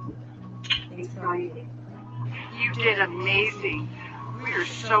 Thanks for all you did. You did amazing. We are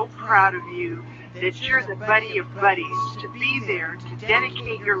so proud of you that you're the buddy of buddies, to be there, to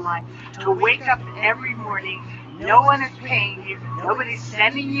dedicate your life, to wake up every morning. No one is paying you. Nobody's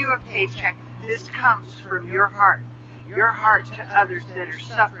sending you a paycheck. This comes from your heart to others that are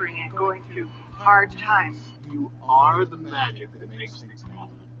suffering and going through hard times. You are the magic that makes things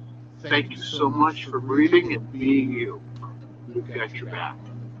happen. Thank you so much for breathing and being you. We've got your back.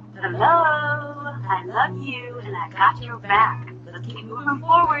 Hello, I love you, and I got your back. Let's keep moving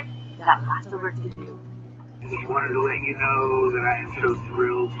forward. Got lots of work to do. Just wanted to let you know that I am so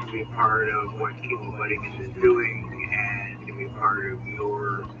thrilled to be a part of what Chemo Buddies is doing and to be part of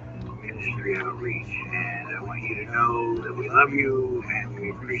your ministry outreach. And I want you to know that we love you and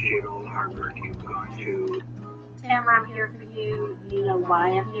we appreciate all the hard work you've gone to. Tamara, I'm here for you. You know why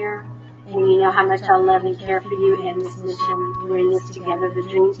I'm here. And you know how much I love and care for you and this mission. We're in this together, the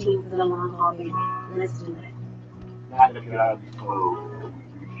dream team for the long haul, baby. Let's do it. Not that God be told that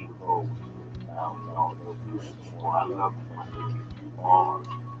we reach the goal. I love you all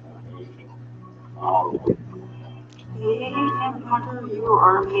amazing. All of you. Hey, Hunter, you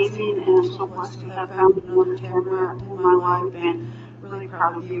are amazing, and I'm so blessed to have found another Tamara in my life, and really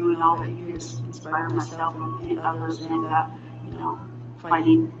proud of you and all that you inspire myself and others, and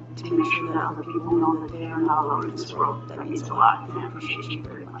fighting to make sure that other people know that they are not alone in this world. That means a lot, and I appreciate you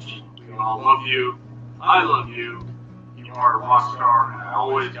very much. We all love you. I love you. You are a rock star, and I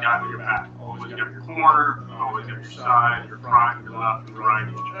always got your back. Always got your corner. Always got your side, your front, your left, and right,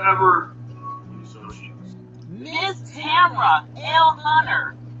 whichever you so choose. Miss Tamara L.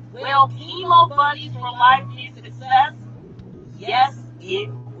 Hunter, will Chemo Buddies for Life be a success? Yes, it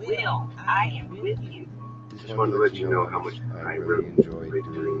will. I am with you. Just wanted to let you know how much I really enjoyed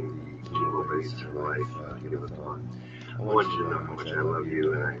doing the Chemo Buddies for Life Give-a-thon. I want you to know how much I love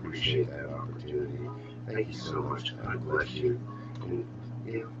you, and I appreciate that opportunity. Thank you so much. God bless you. And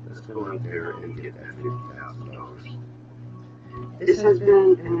let's go out there and get that $50,000. This has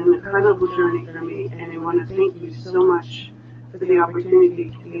been an incredible journey for me, and I want to thank you so much for the opportunity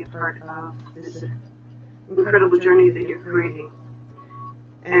to be a part of this incredible journey that you're creating.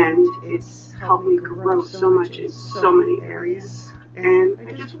 And it's helped me grow so much in so many areas. And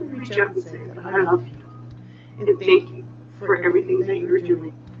I just want to reach out and say that I love you. And thank you for everything that you're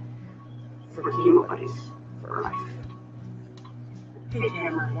doing for Chemo Buddies for Life. Hey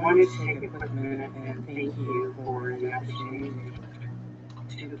Tamara, I wanted to take a quick minute and thank you for the opportunity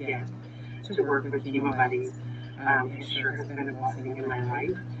to get to work with Chemo Buddies. It sure has been a blessing in my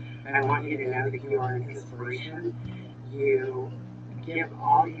life. And I want you to know that you are an inspiration. You give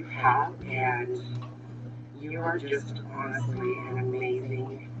all you have, and you are just honestly an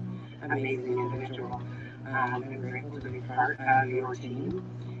amazing individual. I'm grateful to be part of your team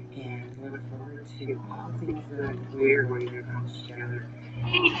and look forward to all the things that we're going to accomplish together.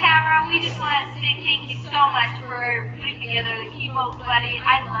 Hey Tamara, we just want to say thank you so much for putting together the Chemo Buddy.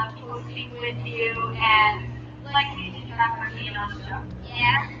 I loved hosting with you, and like you to have for being on the show.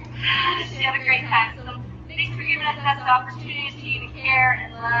 Yeah, just have a great time. So thanks for giving us this opportunity to care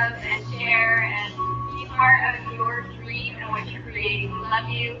and love and share and be part of your dream and what you're creating. We love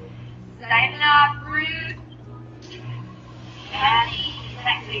you. Signing off, Ruth. Abby,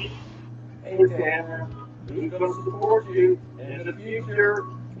 sexy. Hey, Tamara, who's going to support you in the future?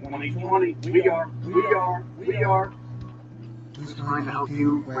 2020, we are. Who's going to help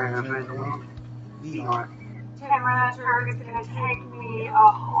you wherever in the world we are? Tamara, that target's gonna take me a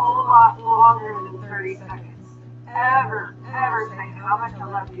whole lot longer than 30 seconds. Ever say how much I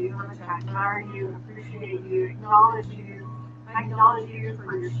love you, how much I admire you, appreciate you, acknowledge you. I acknowledge you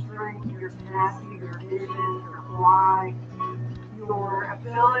for your strength, your tenacity, your vision, your drive, your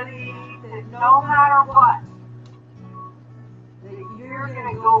ability that no matter what, that you're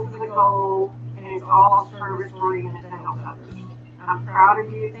gonna go for the goal and it's all service oriented to help others. I'm proud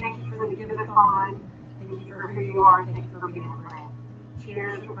of you. Thank you for the give of the time. Thank you for who you are. Thank you for being a friend.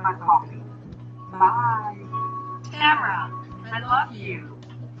 Cheers with my coffee. Bye. Tamara, I love you.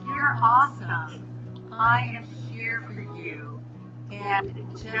 You're awesome. I am here for you. And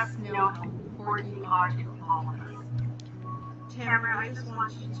just know how important you are to all of us. Tamara, I just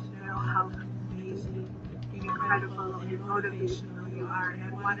want you to know how amazing, incredible, and motivational you are. And I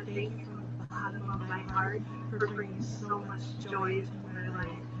want to thank you from the bottom of my heart for bringing so much joy into my life.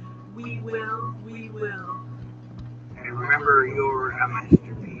 We will. And remember, you're a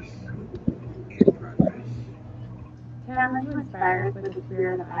masterpiece in progress. Tamara, you inspire us with the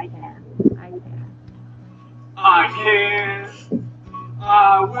spirit of I can. I can.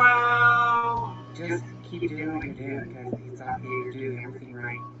 I will. Just keep doing what you're doing, because it's out here, you're doing everything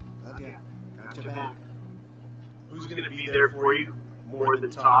right. Love ya. Got your back. Who's going to be there for you more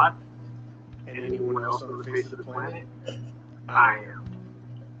than Todd and anyone else on the face of the planet? I am.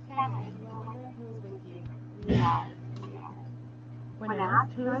 Tamara, you know who's with you. We are. When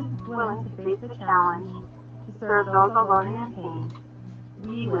asked who is willing to face the challenge to serve those alone and in pain,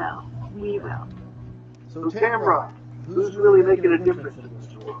 we will. So Tamara, who's really making a difference in this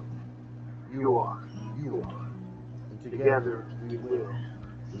world? You are. And together we will.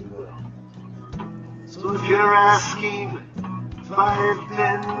 So if you're asking if I've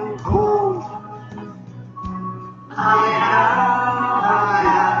been cold, I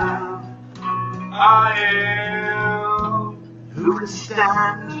am. Who can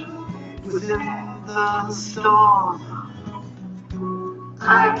stand within the storm?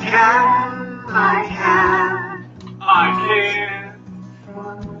 I can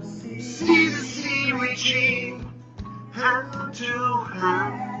see the sea reaching hand to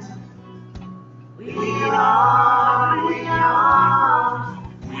hand. We are.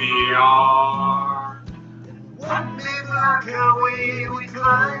 One big rock away we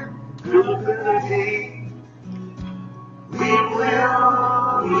climb ability. We will.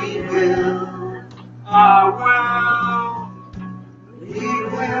 I will.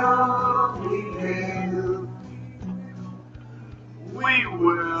 We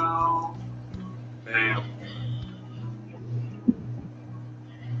will. Bam.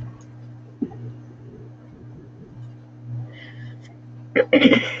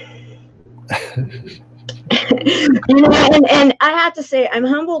 And I have to say, I'm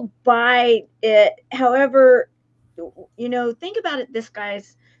humbled by it. However, think about it, this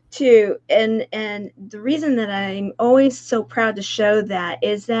guys too, and the reason that I'm always so proud to show that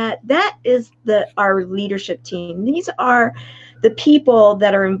is our leadership team. These are the people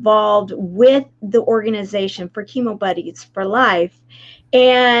that are involved with the organization for Chemo Buddies for Life,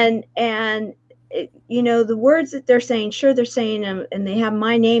 and the words that they're saying, sure, they're saying them and they have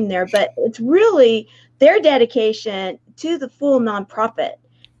my name there, but it's really their dedication to the full nonprofit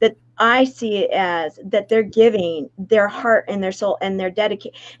that I see it as, that they're giving their heart and their soul and their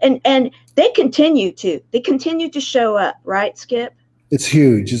dedication, and they continue to show up, right, Skip? It's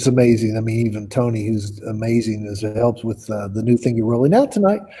huge. It's amazing. I mean, even Tony, who's amazing, as it helps with the new thing you're rolling out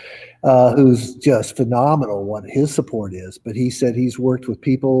tonight, who's just phenomenal what his support is. But he said he's worked with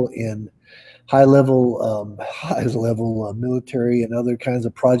people in high level military and other kinds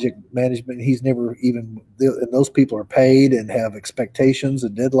of project management. He's never even, and those people are paid and have expectations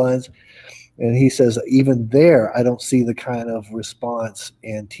and deadlines. And he says, even there, I don't see the kind of response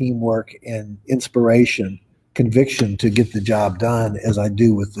and teamwork and inspiration, conviction to get the job done as I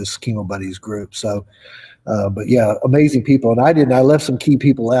do with this Chemo Buddies group. So, but yeah, amazing people. And I left some key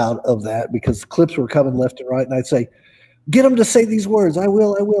people out of that because clips were coming left and right. And I'd say, get them to say these words. I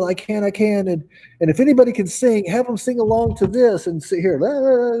will, I can. And if anybody can sing, have them sing along to this and sit here,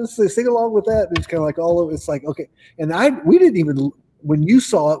 sing along with that. And it's kind of like all of it's like, okay. And we didn't even, when you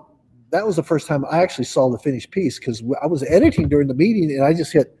saw it, that was the first time I actually saw the finished piece because I was editing during the meeting and I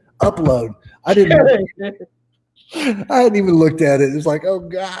just hit upload. I hadn't even looked at it. It's like, oh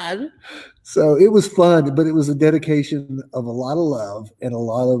God. So it was fun, but it was a dedication of a lot of love and a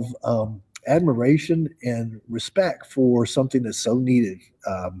lot of admiration and respect for something that's so needed.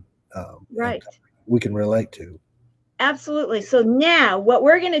 Right. we can relate to. Absolutely. So now what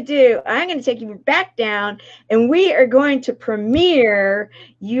we're going to do, I'm going to take you back down and we are going to premiere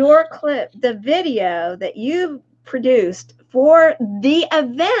your clip, the video that you produced for the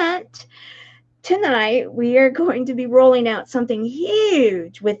event. Tonight, we are going to be rolling out something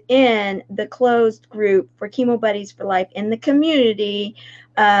huge within the closed group for Chemo Buddies for Life in the community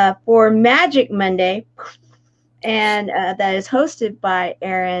for Magic Monday. And that is hosted by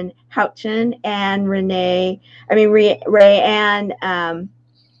Aaron Houchin and Ray and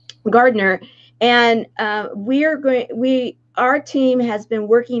Gardner. And our team has been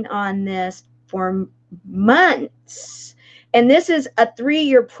working on this for months. And this is a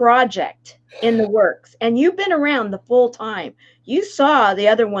 3-year project in the works. And you've been around the full time. You saw the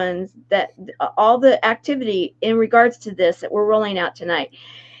other ones, that all the activity in regards to this that we're rolling out tonight.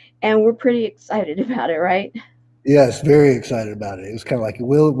 And we're pretty excited about it, right? Yes, very excited about it. It's kind of like,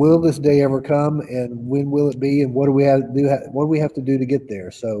 will this day ever come, and when will it be, and what do we have to do? What do we have to do to get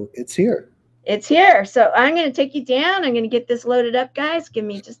there? So it's here. It's here. So I'm going to take you down. I'm going to get this loaded up, guys. Give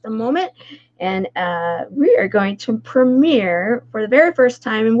me just a moment, and we are going to premiere for the very first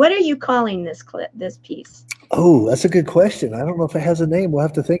time. And what are you calling this clip, this piece? Oh, that's a good question. I don't know if it has a name. We'll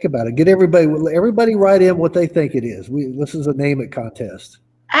have to think about it. Get everybody write in what they think it is. This is a name it contest.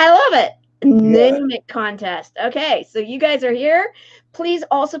 I love it. Name it contest. Okay, so you guys are here. Please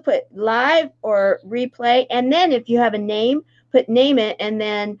also put live or replay, and then if you have a name, put name it, and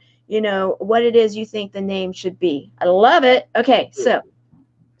then what it is you think the name should be. I love it. Okay, so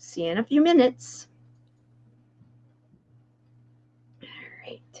see you in a few minutes. All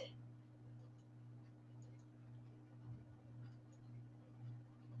right.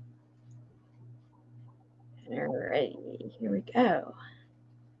 All right, here we go.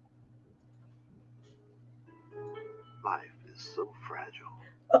 Life is so fragile.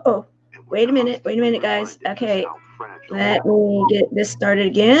 Uh-oh. Wait a minute, guys. Okay, let me get this started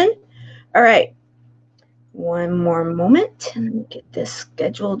again. All right. One more moment. Let me get this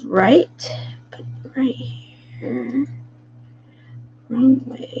scheduled right. Put it right here. Wrong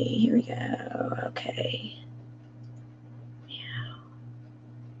way. Here we go. Okay.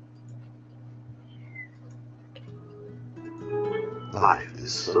 Life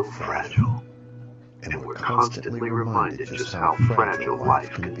is so fragile. And we're constantly reminded just how fragile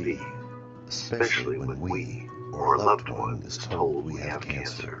life can be, especially when we or a loved one is told we have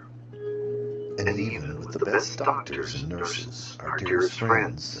cancer. And even with the best doctors and nurses, our dearest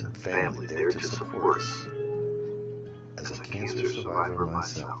friends and family there to support us. As a cancer survivor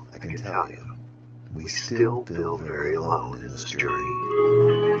myself, I can tell you, we still feel very alone in this journey.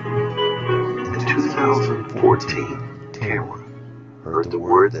 In 2014, Tamara heard the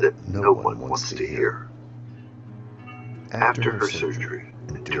word that no one wants to hear. After her surgery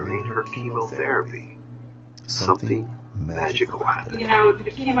and during her chemotherapy, something magical happened. The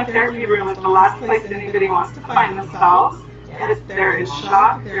chemotherapy room is the last place anybody wants to find themselves. They're in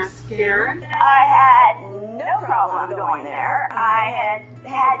shock, they're scared. I had no problem going there. I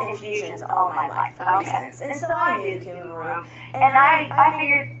had infusions all my life. Okay. And so I knew the chemo room. And I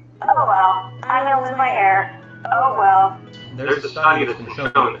figured, oh well, I'm going to lose my hair. Oh well. There's a study that's been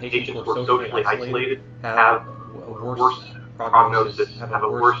shown that patients who are socially isolated have a worse prognosis, have a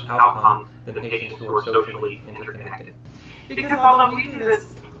worse outcome than the patients who are socially interconnected. Because although we do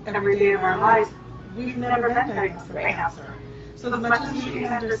this every day of our lives, we've never been diagnosed with cancer. So as much as we can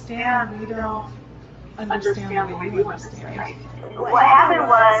understand, we don't understand the way we understand. What happened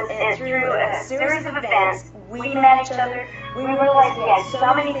was, through a series of events, we met each other. We realized we had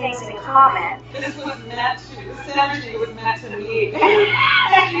so many things in common. This energy was meant to meet.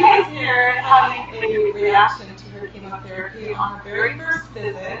 And she was here having a reaction to her chemotherapy on her very first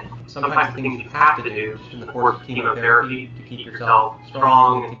visit. Sometimes the things you have to do just in the course of chemotherapy to keep yourself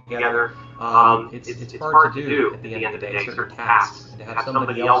strong and together, it's hard to do at the end of the day, certain tasks. And to have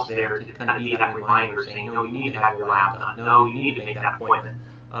somebody else there to kind of be that reminder saying, no, you need to have your lab done. No, you need to make that appointment.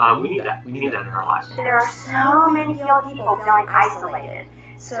 We need that. We need that in our lives. There are so many people feeling isolated.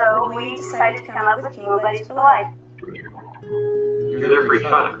 So we decided to come up with Chemo Buddies for Life. You're there for each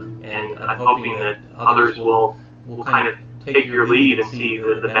other. And I'm hoping that others will kind of take your lead and see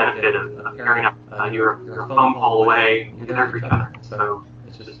the benefit of carrying up your phone call away. You're there for each other. So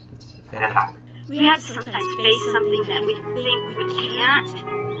it's fantastic. We have to sometimes face something that we think we can't,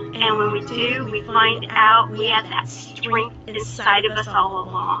 and when we do, we find out we have that strength inside of us all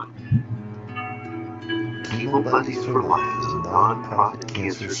along. Chemo Buddies for Life is a non-profit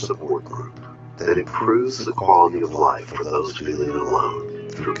cancer support group that improves the quality of life for those feeling alone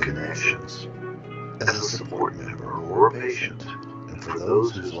through connections. As a support member or a patient, and for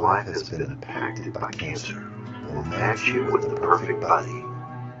those whose life has been impacted by cancer, will match you with the perfect buddy.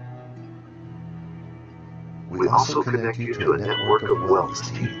 We also connect you to a network of wellness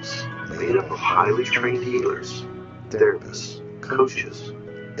teams made up of highly trained healers, therapists, coaches,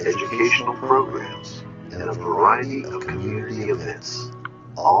 educational programs, and a variety of community events,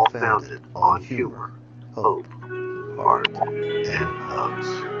 all founded on humor, hope, heart, and hugs.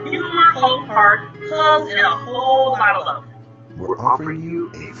 Humor, hope, heart, hugs, and a whole lot of love. We're offering you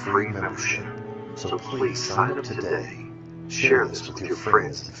a free membership, so please sign up today, share this with your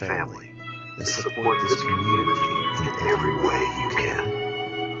friends and family, and support this community in every way you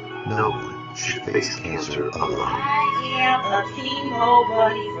can. No one should face cancer alone. I am a Team Mo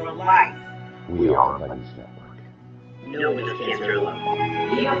Buddy for life. We are Buddies Network. No one's cancer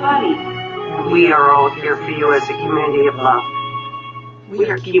alone. Be a buddy. We are all here for you as a community of love. We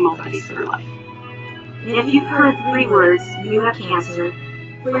are chemo buddies for life. And if you've heard 3 words, you have cancer,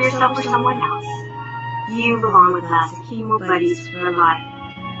 for yourself or someone else, you belong with us at Chemo Buddies for Life.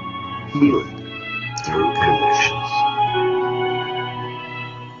 Healing through connections.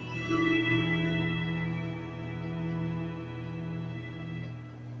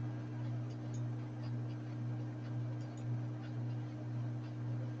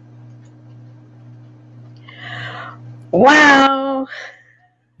 Wow.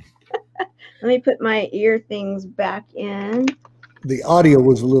 Let me put my ear things back in. The audio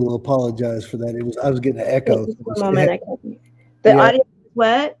was a little, apologize for that. I was getting an echo. Just one moment. The audio,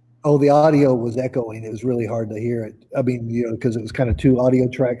 what? Oh, the audio was echoing. It was really hard to hear it. I mean, because it was kind of 2 audio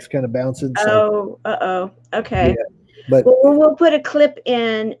tracks kind of bouncing. So. Okay. Yeah, but we'll put a clip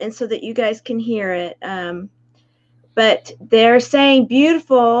in, and so that you guys can hear it. But they're saying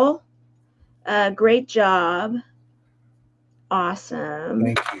beautiful, great job, awesome.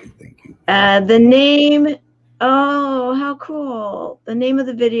 Thank you. The name. Oh, how cool! The name of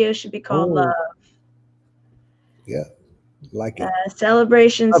the video should be called Love. Yeah. Like it.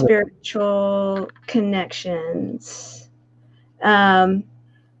 Celebration Spiritual Connections. Oh,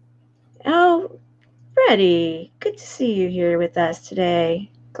 Freddie, good to see you here with us today.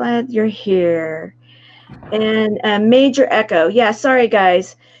 Glad you're here. And Major Echo. Yeah, sorry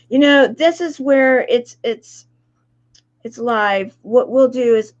guys. You know, this is where it's live. What we'll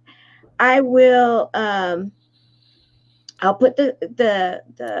do is I will I'll put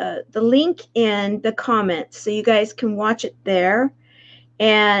the link in the comments so you guys can watch it there.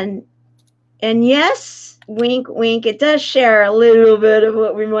 And yes, wink, wink, it does share a little bit of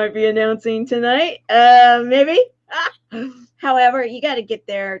what we might be announcing tonight. Maybe. However, you got to get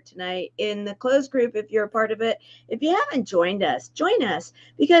there tonight in the closed group if you're a part of it. If you haven't joined us, join us,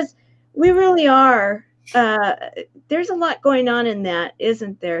 because we really are. There's a lot going on in that,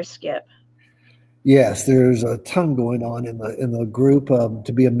 isn't there, Skip? Yes, there's a ton going on in the group.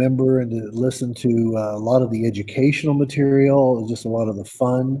 To be a member and to listen to a lot of the educational material, just a lot of the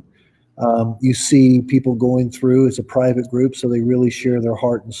fun. You see people going through. It's a private group, so they really share their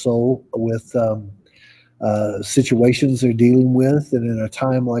heart and soul with situations they're dealing with. And in a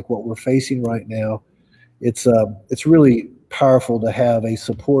time like what we're facing right now, it's really powerful to have a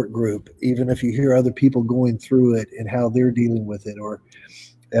support group, even if you hear other people going through it and how they're dealing with it, or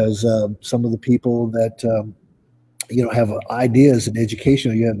as some of the people that have ideas in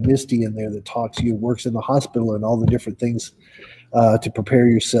education. You have Misty in there that talks to you, works in the hospital, and all the different things to prepare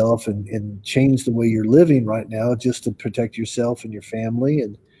yourself and change the way you're living right now, just to protect yourself and your family.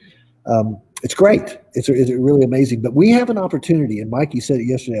 And it's great. It's really amazing. But we have an opportunity, and Mikey said it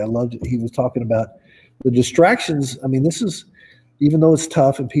yesterday. I loved it. He was talking about the distractions. I mean, this is, even though it's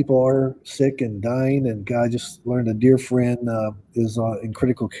tough and people are sick and dying, and I just learned a dear friend is in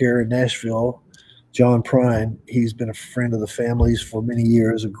critical care in Nashville, John Prine. He's been a friend of the family's for many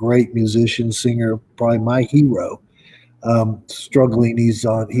years, a great musician, singer, probably my hero. Struggling. He's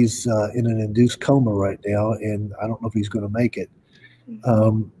in an induced coma right now, and I don't know if he's going to make it.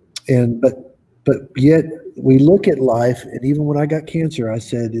 But yet we look at life, and even when I got cancer, I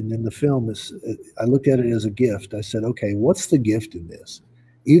said, and in the film, I looked at it as a gift. I said, okay, what's the gift in this?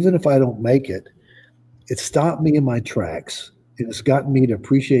 Even if I don't make it, it stopped me in my tracks, and it's gotten me to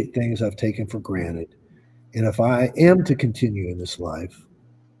appreciate things I've taken for granted. And if I am to continue in this life,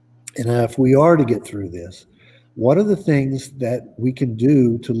 and if we are to get through this, what are the things that we can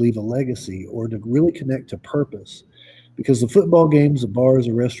do to leave a legacy or to really connect to purpose? Because the football games, the bars,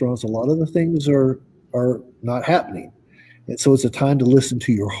 the restaurants, a lot of the things are not happening. And so it's a time to listen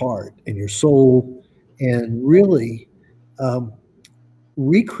to your heart and your soul and really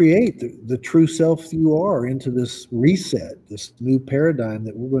recreate the true self you are into this reset, this new paradigm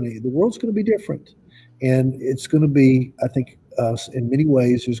that the world's going to be different. And it's going to be, I think, in many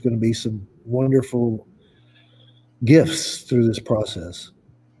ways, there's going to be some wonderful gifts through this process.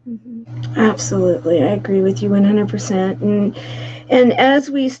 Absolutely. I agree with you 100%. And as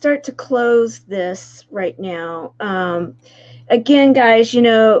we start to close this right now, again, guys,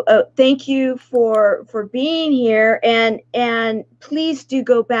 thank you for being here, and please do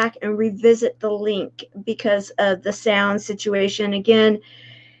go back and revisit the link because of the sound situation. Again,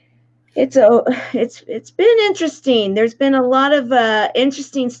 it's been interesting. There's been a lot of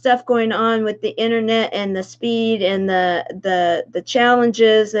interesting stuff going on with the internet and the speed and the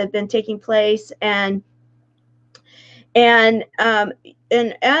challenges that have been taking place, and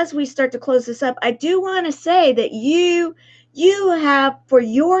as we start to close this up, I do want to say that you have, for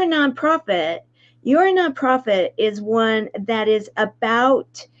your nonprofit is one that is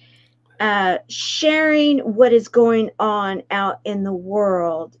about sharing what is going on out in the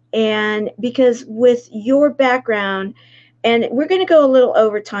world. And because with your background, and we're going to go a little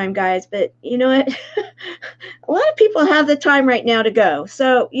over time, guys, but you know what? A lot of people have the time right now to go.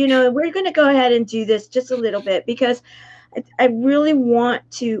 So, we're going to go ahead and do this just a little bit, because I really want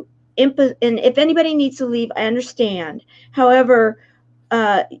to, and if anybody needs to leave, I understand. However,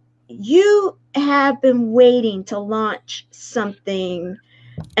 you have been waiting to launch something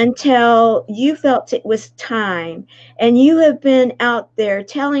until you felt it was time, and you have been out there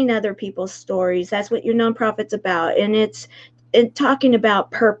telling other people's stories. That's what your nonprofit's about, and it's talking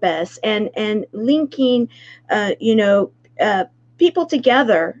about purpose and linking people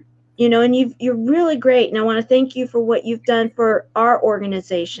together, and you're really great, and I want to thank you for what you've done for our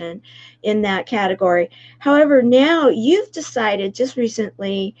organization in that category. However, now you've decided just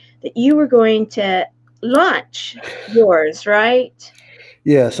recently that you were going to launch yours, right?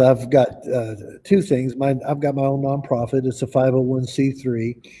 Yes, I've got two things. I've got my own nonprofit. It's a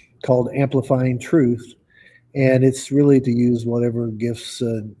 501c3 called Amplifying Truth, and it's really to use whatever gifts,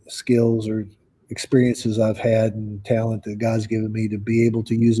 skills, or experiences I've had and talent that God's given me to be able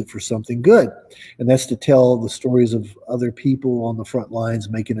to use it for something good. And that's to tell the stories of other people on the front lines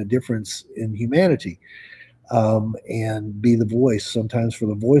making a difference in humanity, and be the voice sometimes for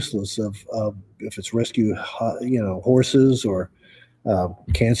the voiceless of if it's rescue, horses, or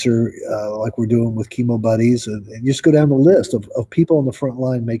cancer, like we're doing with Chemo Buddies, and just go down the list of people on the front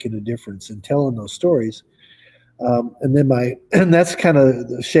line making a difference and telling those stories. And that's kind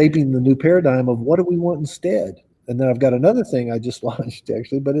of shaping the new paradigm of what do we want instead. And then I've got another thing I just launched,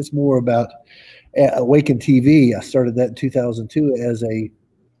 actually, but it's more about Awaken TV. I started that in 2002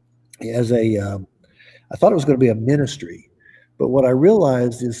 I thought it was going to be a ministry, but what I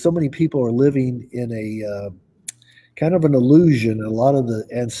realized is so many people are living in a kind of an illusion. A lot of the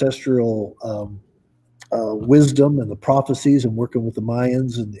ancestral wisdom and the prophecies, and working with the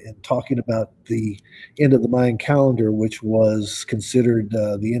Mayans and talking about the end of the Mayan calendar, which was considered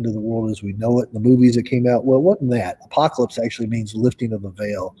the end of the world as we know it in the movies that came out. Well, it wasn't that. Apocalypse actually means lifting of the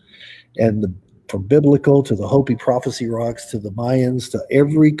veil. And from biblical to the Hopi prophecy rocks to the Mayans to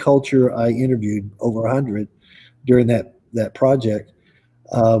every culture I interviewed, over 100 during that project,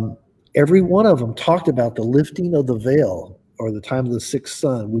 every one of them talked about the lifting of the veil, or the time of the sixth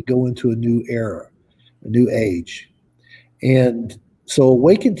sun. We go into a new era, a new age. And so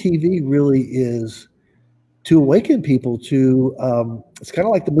Awaken TV really is to awaken people to, it's kind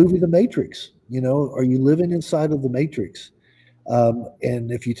of like the movie The Matrix. Are you living inside of the Matrix?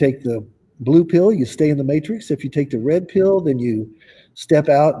 And if you take the blue pill, you stay in the Matrix. If you take the red pill, then you step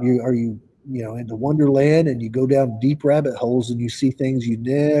out. Are you into Wonderland, and you go down deep rabbit holes and you see things you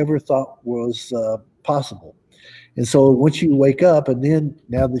never thought was possible. And so once you wake up, and then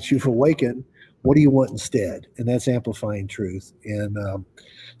now that you've awakened, what do you want instead? And that's Amplifying Truth. And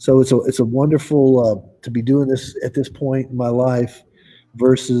so it's a wonderful to be doing this at this point in my life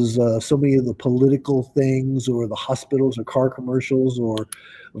versus so many of the political things, or the hospitals, or car commercials, or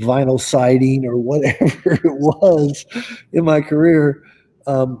vinyl siding, or whatever it was in my career.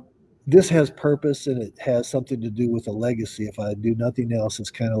 This has purpose, and it has something to do with a legacy. If I do nothing else,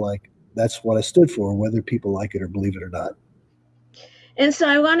 it's kind of like that's what I stood for, whether people like it or believe it or not. And so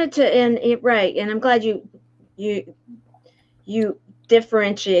I wanted to, and I'm glad you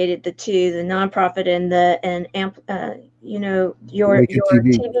differentiated the two, the nonprofit and your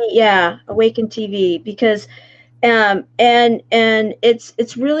TV, yeah, Awaken TV, because and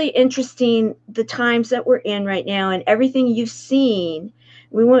it's really interesting the times that we're in right now, and everything you've seen.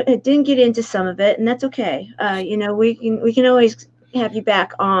 It didn't get into some of it, and that's okay. We can always have you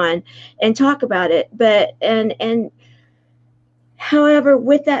back on and talk about it. But and However,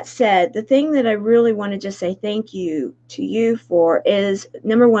 with that said, the thing that I really want to just say thank you to you for is,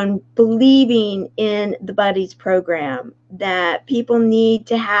 number one, believing in the Buddies program, that people need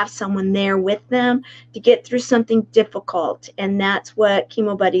to have someone there with them to get through something difficult. And that's what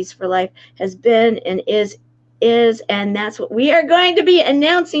Chemo Buddies for Life has been and is, and that's what we are going to be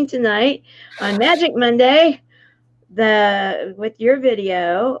announcing tonight on Magic Monday, with your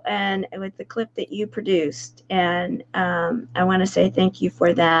video and with the clip that you produced. And I want to say thank you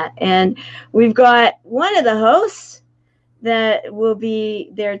for that. And we've got one of the hosts that will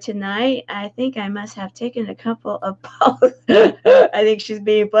be there tonight. I think I must have taken a couple of both. I think she's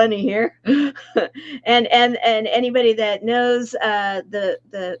being funny here. and anybody that knows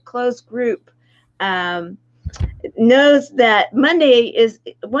the closed group knows that Monday is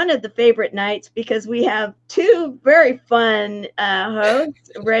one of the favorite nights because we have two very fun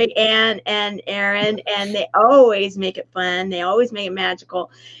hosts, Ray Ann and Aaron, and they always make it fun. They always make it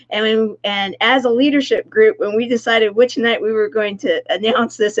magical. And as a leadership group, when we decided which night we were going to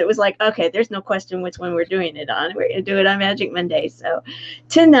announce this, it was like, okay, there's no question which one we're doing it on. We're going to do it on Magic Monday. So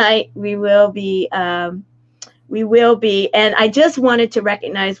tonight we will be, and I just wanted to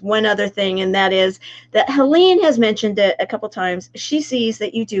recognize one other thing, and that is that Helene has mentioned it a couple times. She sees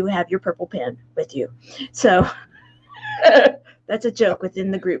that you do have your purple pen with you. So that's a joke within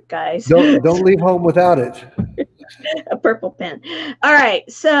the group, guys. Don't leave home without it. A purple pen. All right.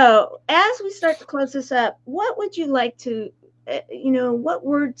 So as we start to close this up, what would you like to, what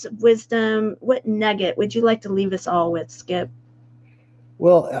words of wisdom, what nugget would you like to leave us all with, Skip?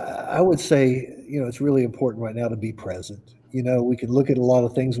 Well, I would say, it's really important right now to be present. We can look at a lot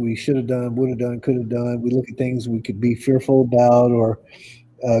of things we should have done, would have done, could have done. We look at things we could be fearful about or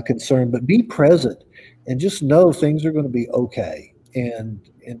concerned, but be present and just know things are going to be okay. And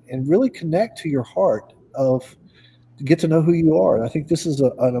really connect to your heart to get to know who you are. And I think this is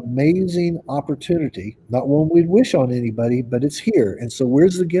an amazing opportunity, not one we'd wish on anybody, but it's here. And so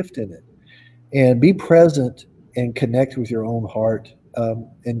where's the gift in it? And be present and connect with your own heart.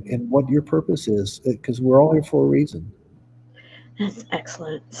 And what your purpose is, because we're all here for a reason. That's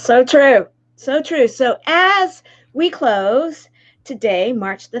excellent. So true. So true. So as we close today,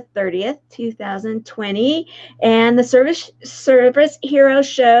 March the 30th, 2020, and the Service Hero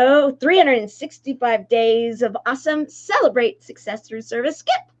Show, 365 days of awesome, celebrate success through service.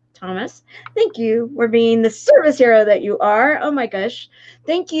 Skip Thomas, thank you for being the service hero that you are. Oh my gosh.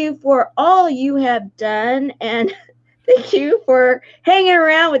 Thank you for all you have done, and thank you for hanging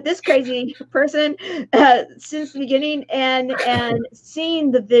around with this crazy person since the beginning and seeing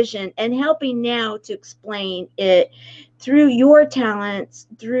the vision and helping now to explain it through your talents,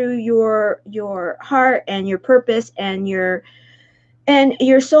 through your heart and your purpose and your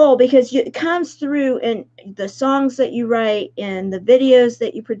soul, because it comes through in the songs that you write, in the videos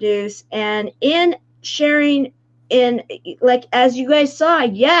that you produce, and in sharing. Like, as you guys saw,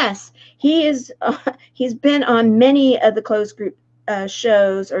 yes, he's been on many of the closed group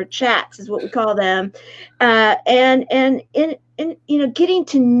shows, or chats is what we call them, and in getting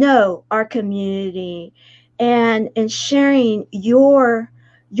to know our community and sharing your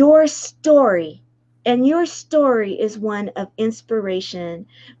story. And your story is one of inspiration.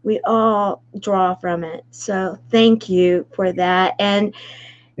 We all draw from it. So thank you for that. And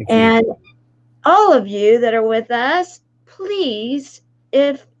all of you that are with us, please,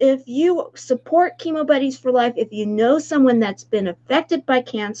 if you support Chemo Buddies for Life, if you know someone that's been affected by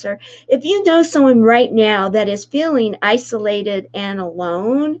cancer, if you know someone right now that is feeling isolated and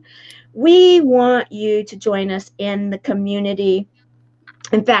alone, we want you to join us in the community.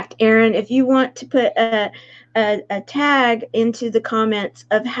 In fact, Aaron, if you want to put a tag into the comments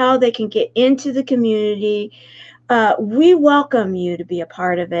of how they can get into the community, we welcome you to be a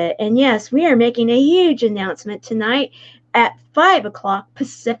part of it. And yes, we are making a huge announcement tonight at 5 o'clock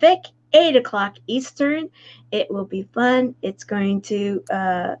Pacific, 8 o'clock Eastern. It will be fun. It's going to,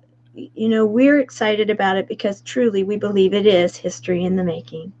 we're excited about it because truly we believe it is history in the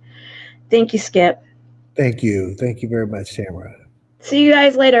making. Thank you, Skip. Thank you. Thank you very much, Tamara. See you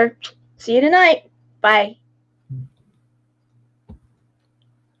guys later. See you tonight. Bye.